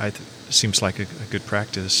anyway, it seems like a good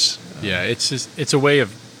practice. Yeah, it's a way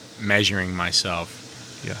of measuring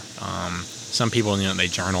myself. Yeah. Some people, they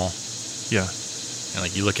journal. Yeah. And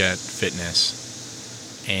like you look at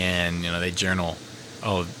fitness, and they journal.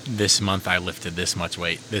 Oh, this month I lifted this much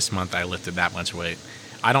weight. This month I lifted that much weight.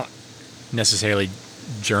 I don't necessarily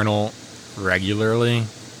journal regularly,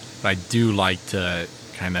 but I do like to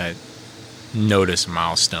kind of notice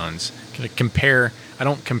milestones. I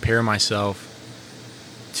don't compare myself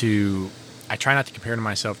to. I try not to compare to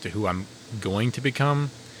myself to who I'm going to become.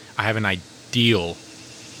 I have an ideal,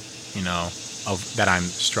 of that I'm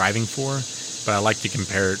striving for, but I like to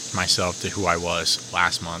compare myself to who I was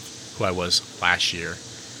last month, who I was last year.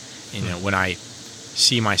 When I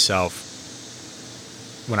see myself,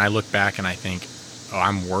 when I look back and I think, oh,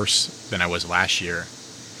 I'm worse than I was last year,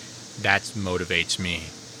 that motivates me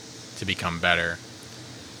to become better.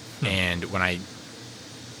 And when I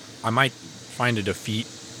might find a defeat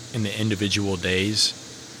in the individual days,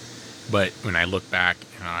 but when I look back,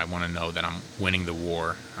 I want to know that I'm winning the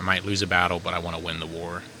war. I might lose a battle, but I want to win the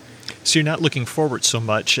war. So you're not looking forward so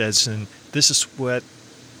much as in, this is what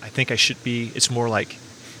I think I should be. It's more like,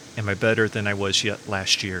 am I better than I was yet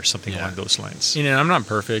last year? Something along those lines. I'm not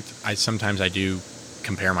perfect. Sometimes I do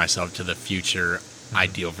compare myself to the future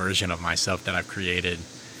ideal version of myself that I've created.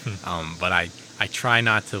 But I try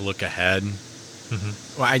not to look ahead.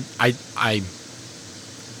 Well,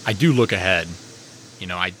 I do look ahead.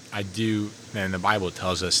 I do, and the Bible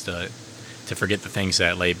tells us to forget the things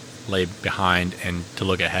that lay behind and to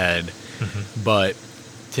look ahead. But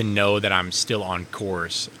to know that I'm still on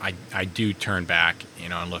course, I do turn back,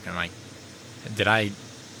 and look, and like, did I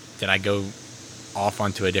go off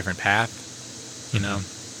onto a different path?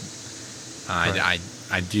 Right.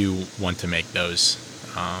 I do want to make those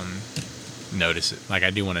notice. Like, I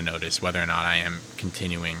do want to notice whether or not I am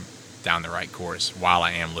continuing down the right course while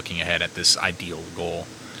I am looking ahead at this ideal goal.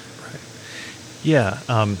 Right. Yeah,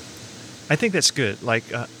 I think that's good. Like,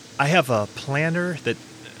 I have a planner that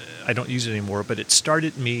I don't use it anymore, but it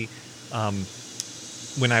started me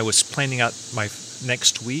when I was planning out my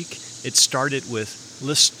next week. It started with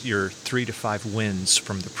list your 3 to 5 wins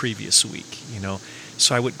from the previous week.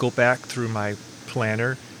 So I would go back through my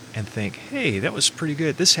planner and think, hey, that was pretty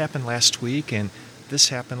good. This happened last week, and this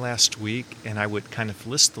happened last week, and I would kind of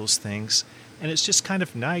list those things. And it's just kind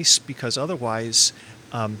of nice because otherwise,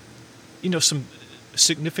 some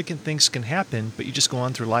significant things can happen, but you just go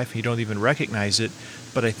on through life and you don't even recognize it.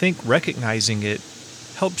 But I think recognizing it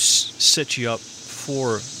helps set you up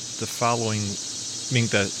for the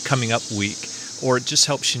coming up week, or it just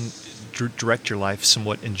helps you direct your life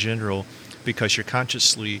somewhat in general, because you're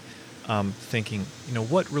consciously thinking,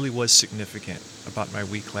 what really was significant about my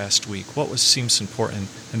week last week? What seems important?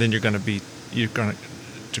 And then you're going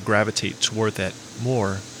to gravitate toward that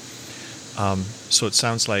more. So it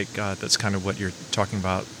sounds like that's kind of what you're talking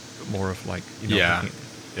about, more of like, looking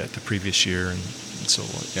at the previous year and so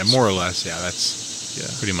on. Yeah, more or less. Yeah,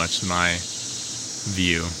 that's pretty much my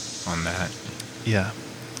view on that. Yeah.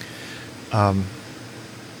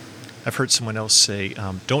 I've heard someone else say,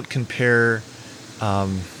 don't compare, I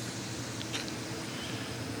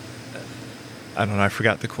don't know, I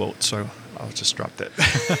forgot the quote, so I'll just drop that.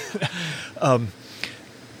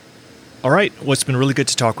 All right. Well, it's been really good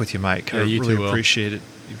to talk with you, Mike. Yeah, I you really too, Will. appreciate it.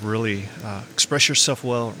 You've really expressed yourself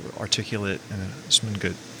well, articulate, and it's been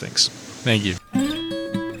good. Thanks. Thank you.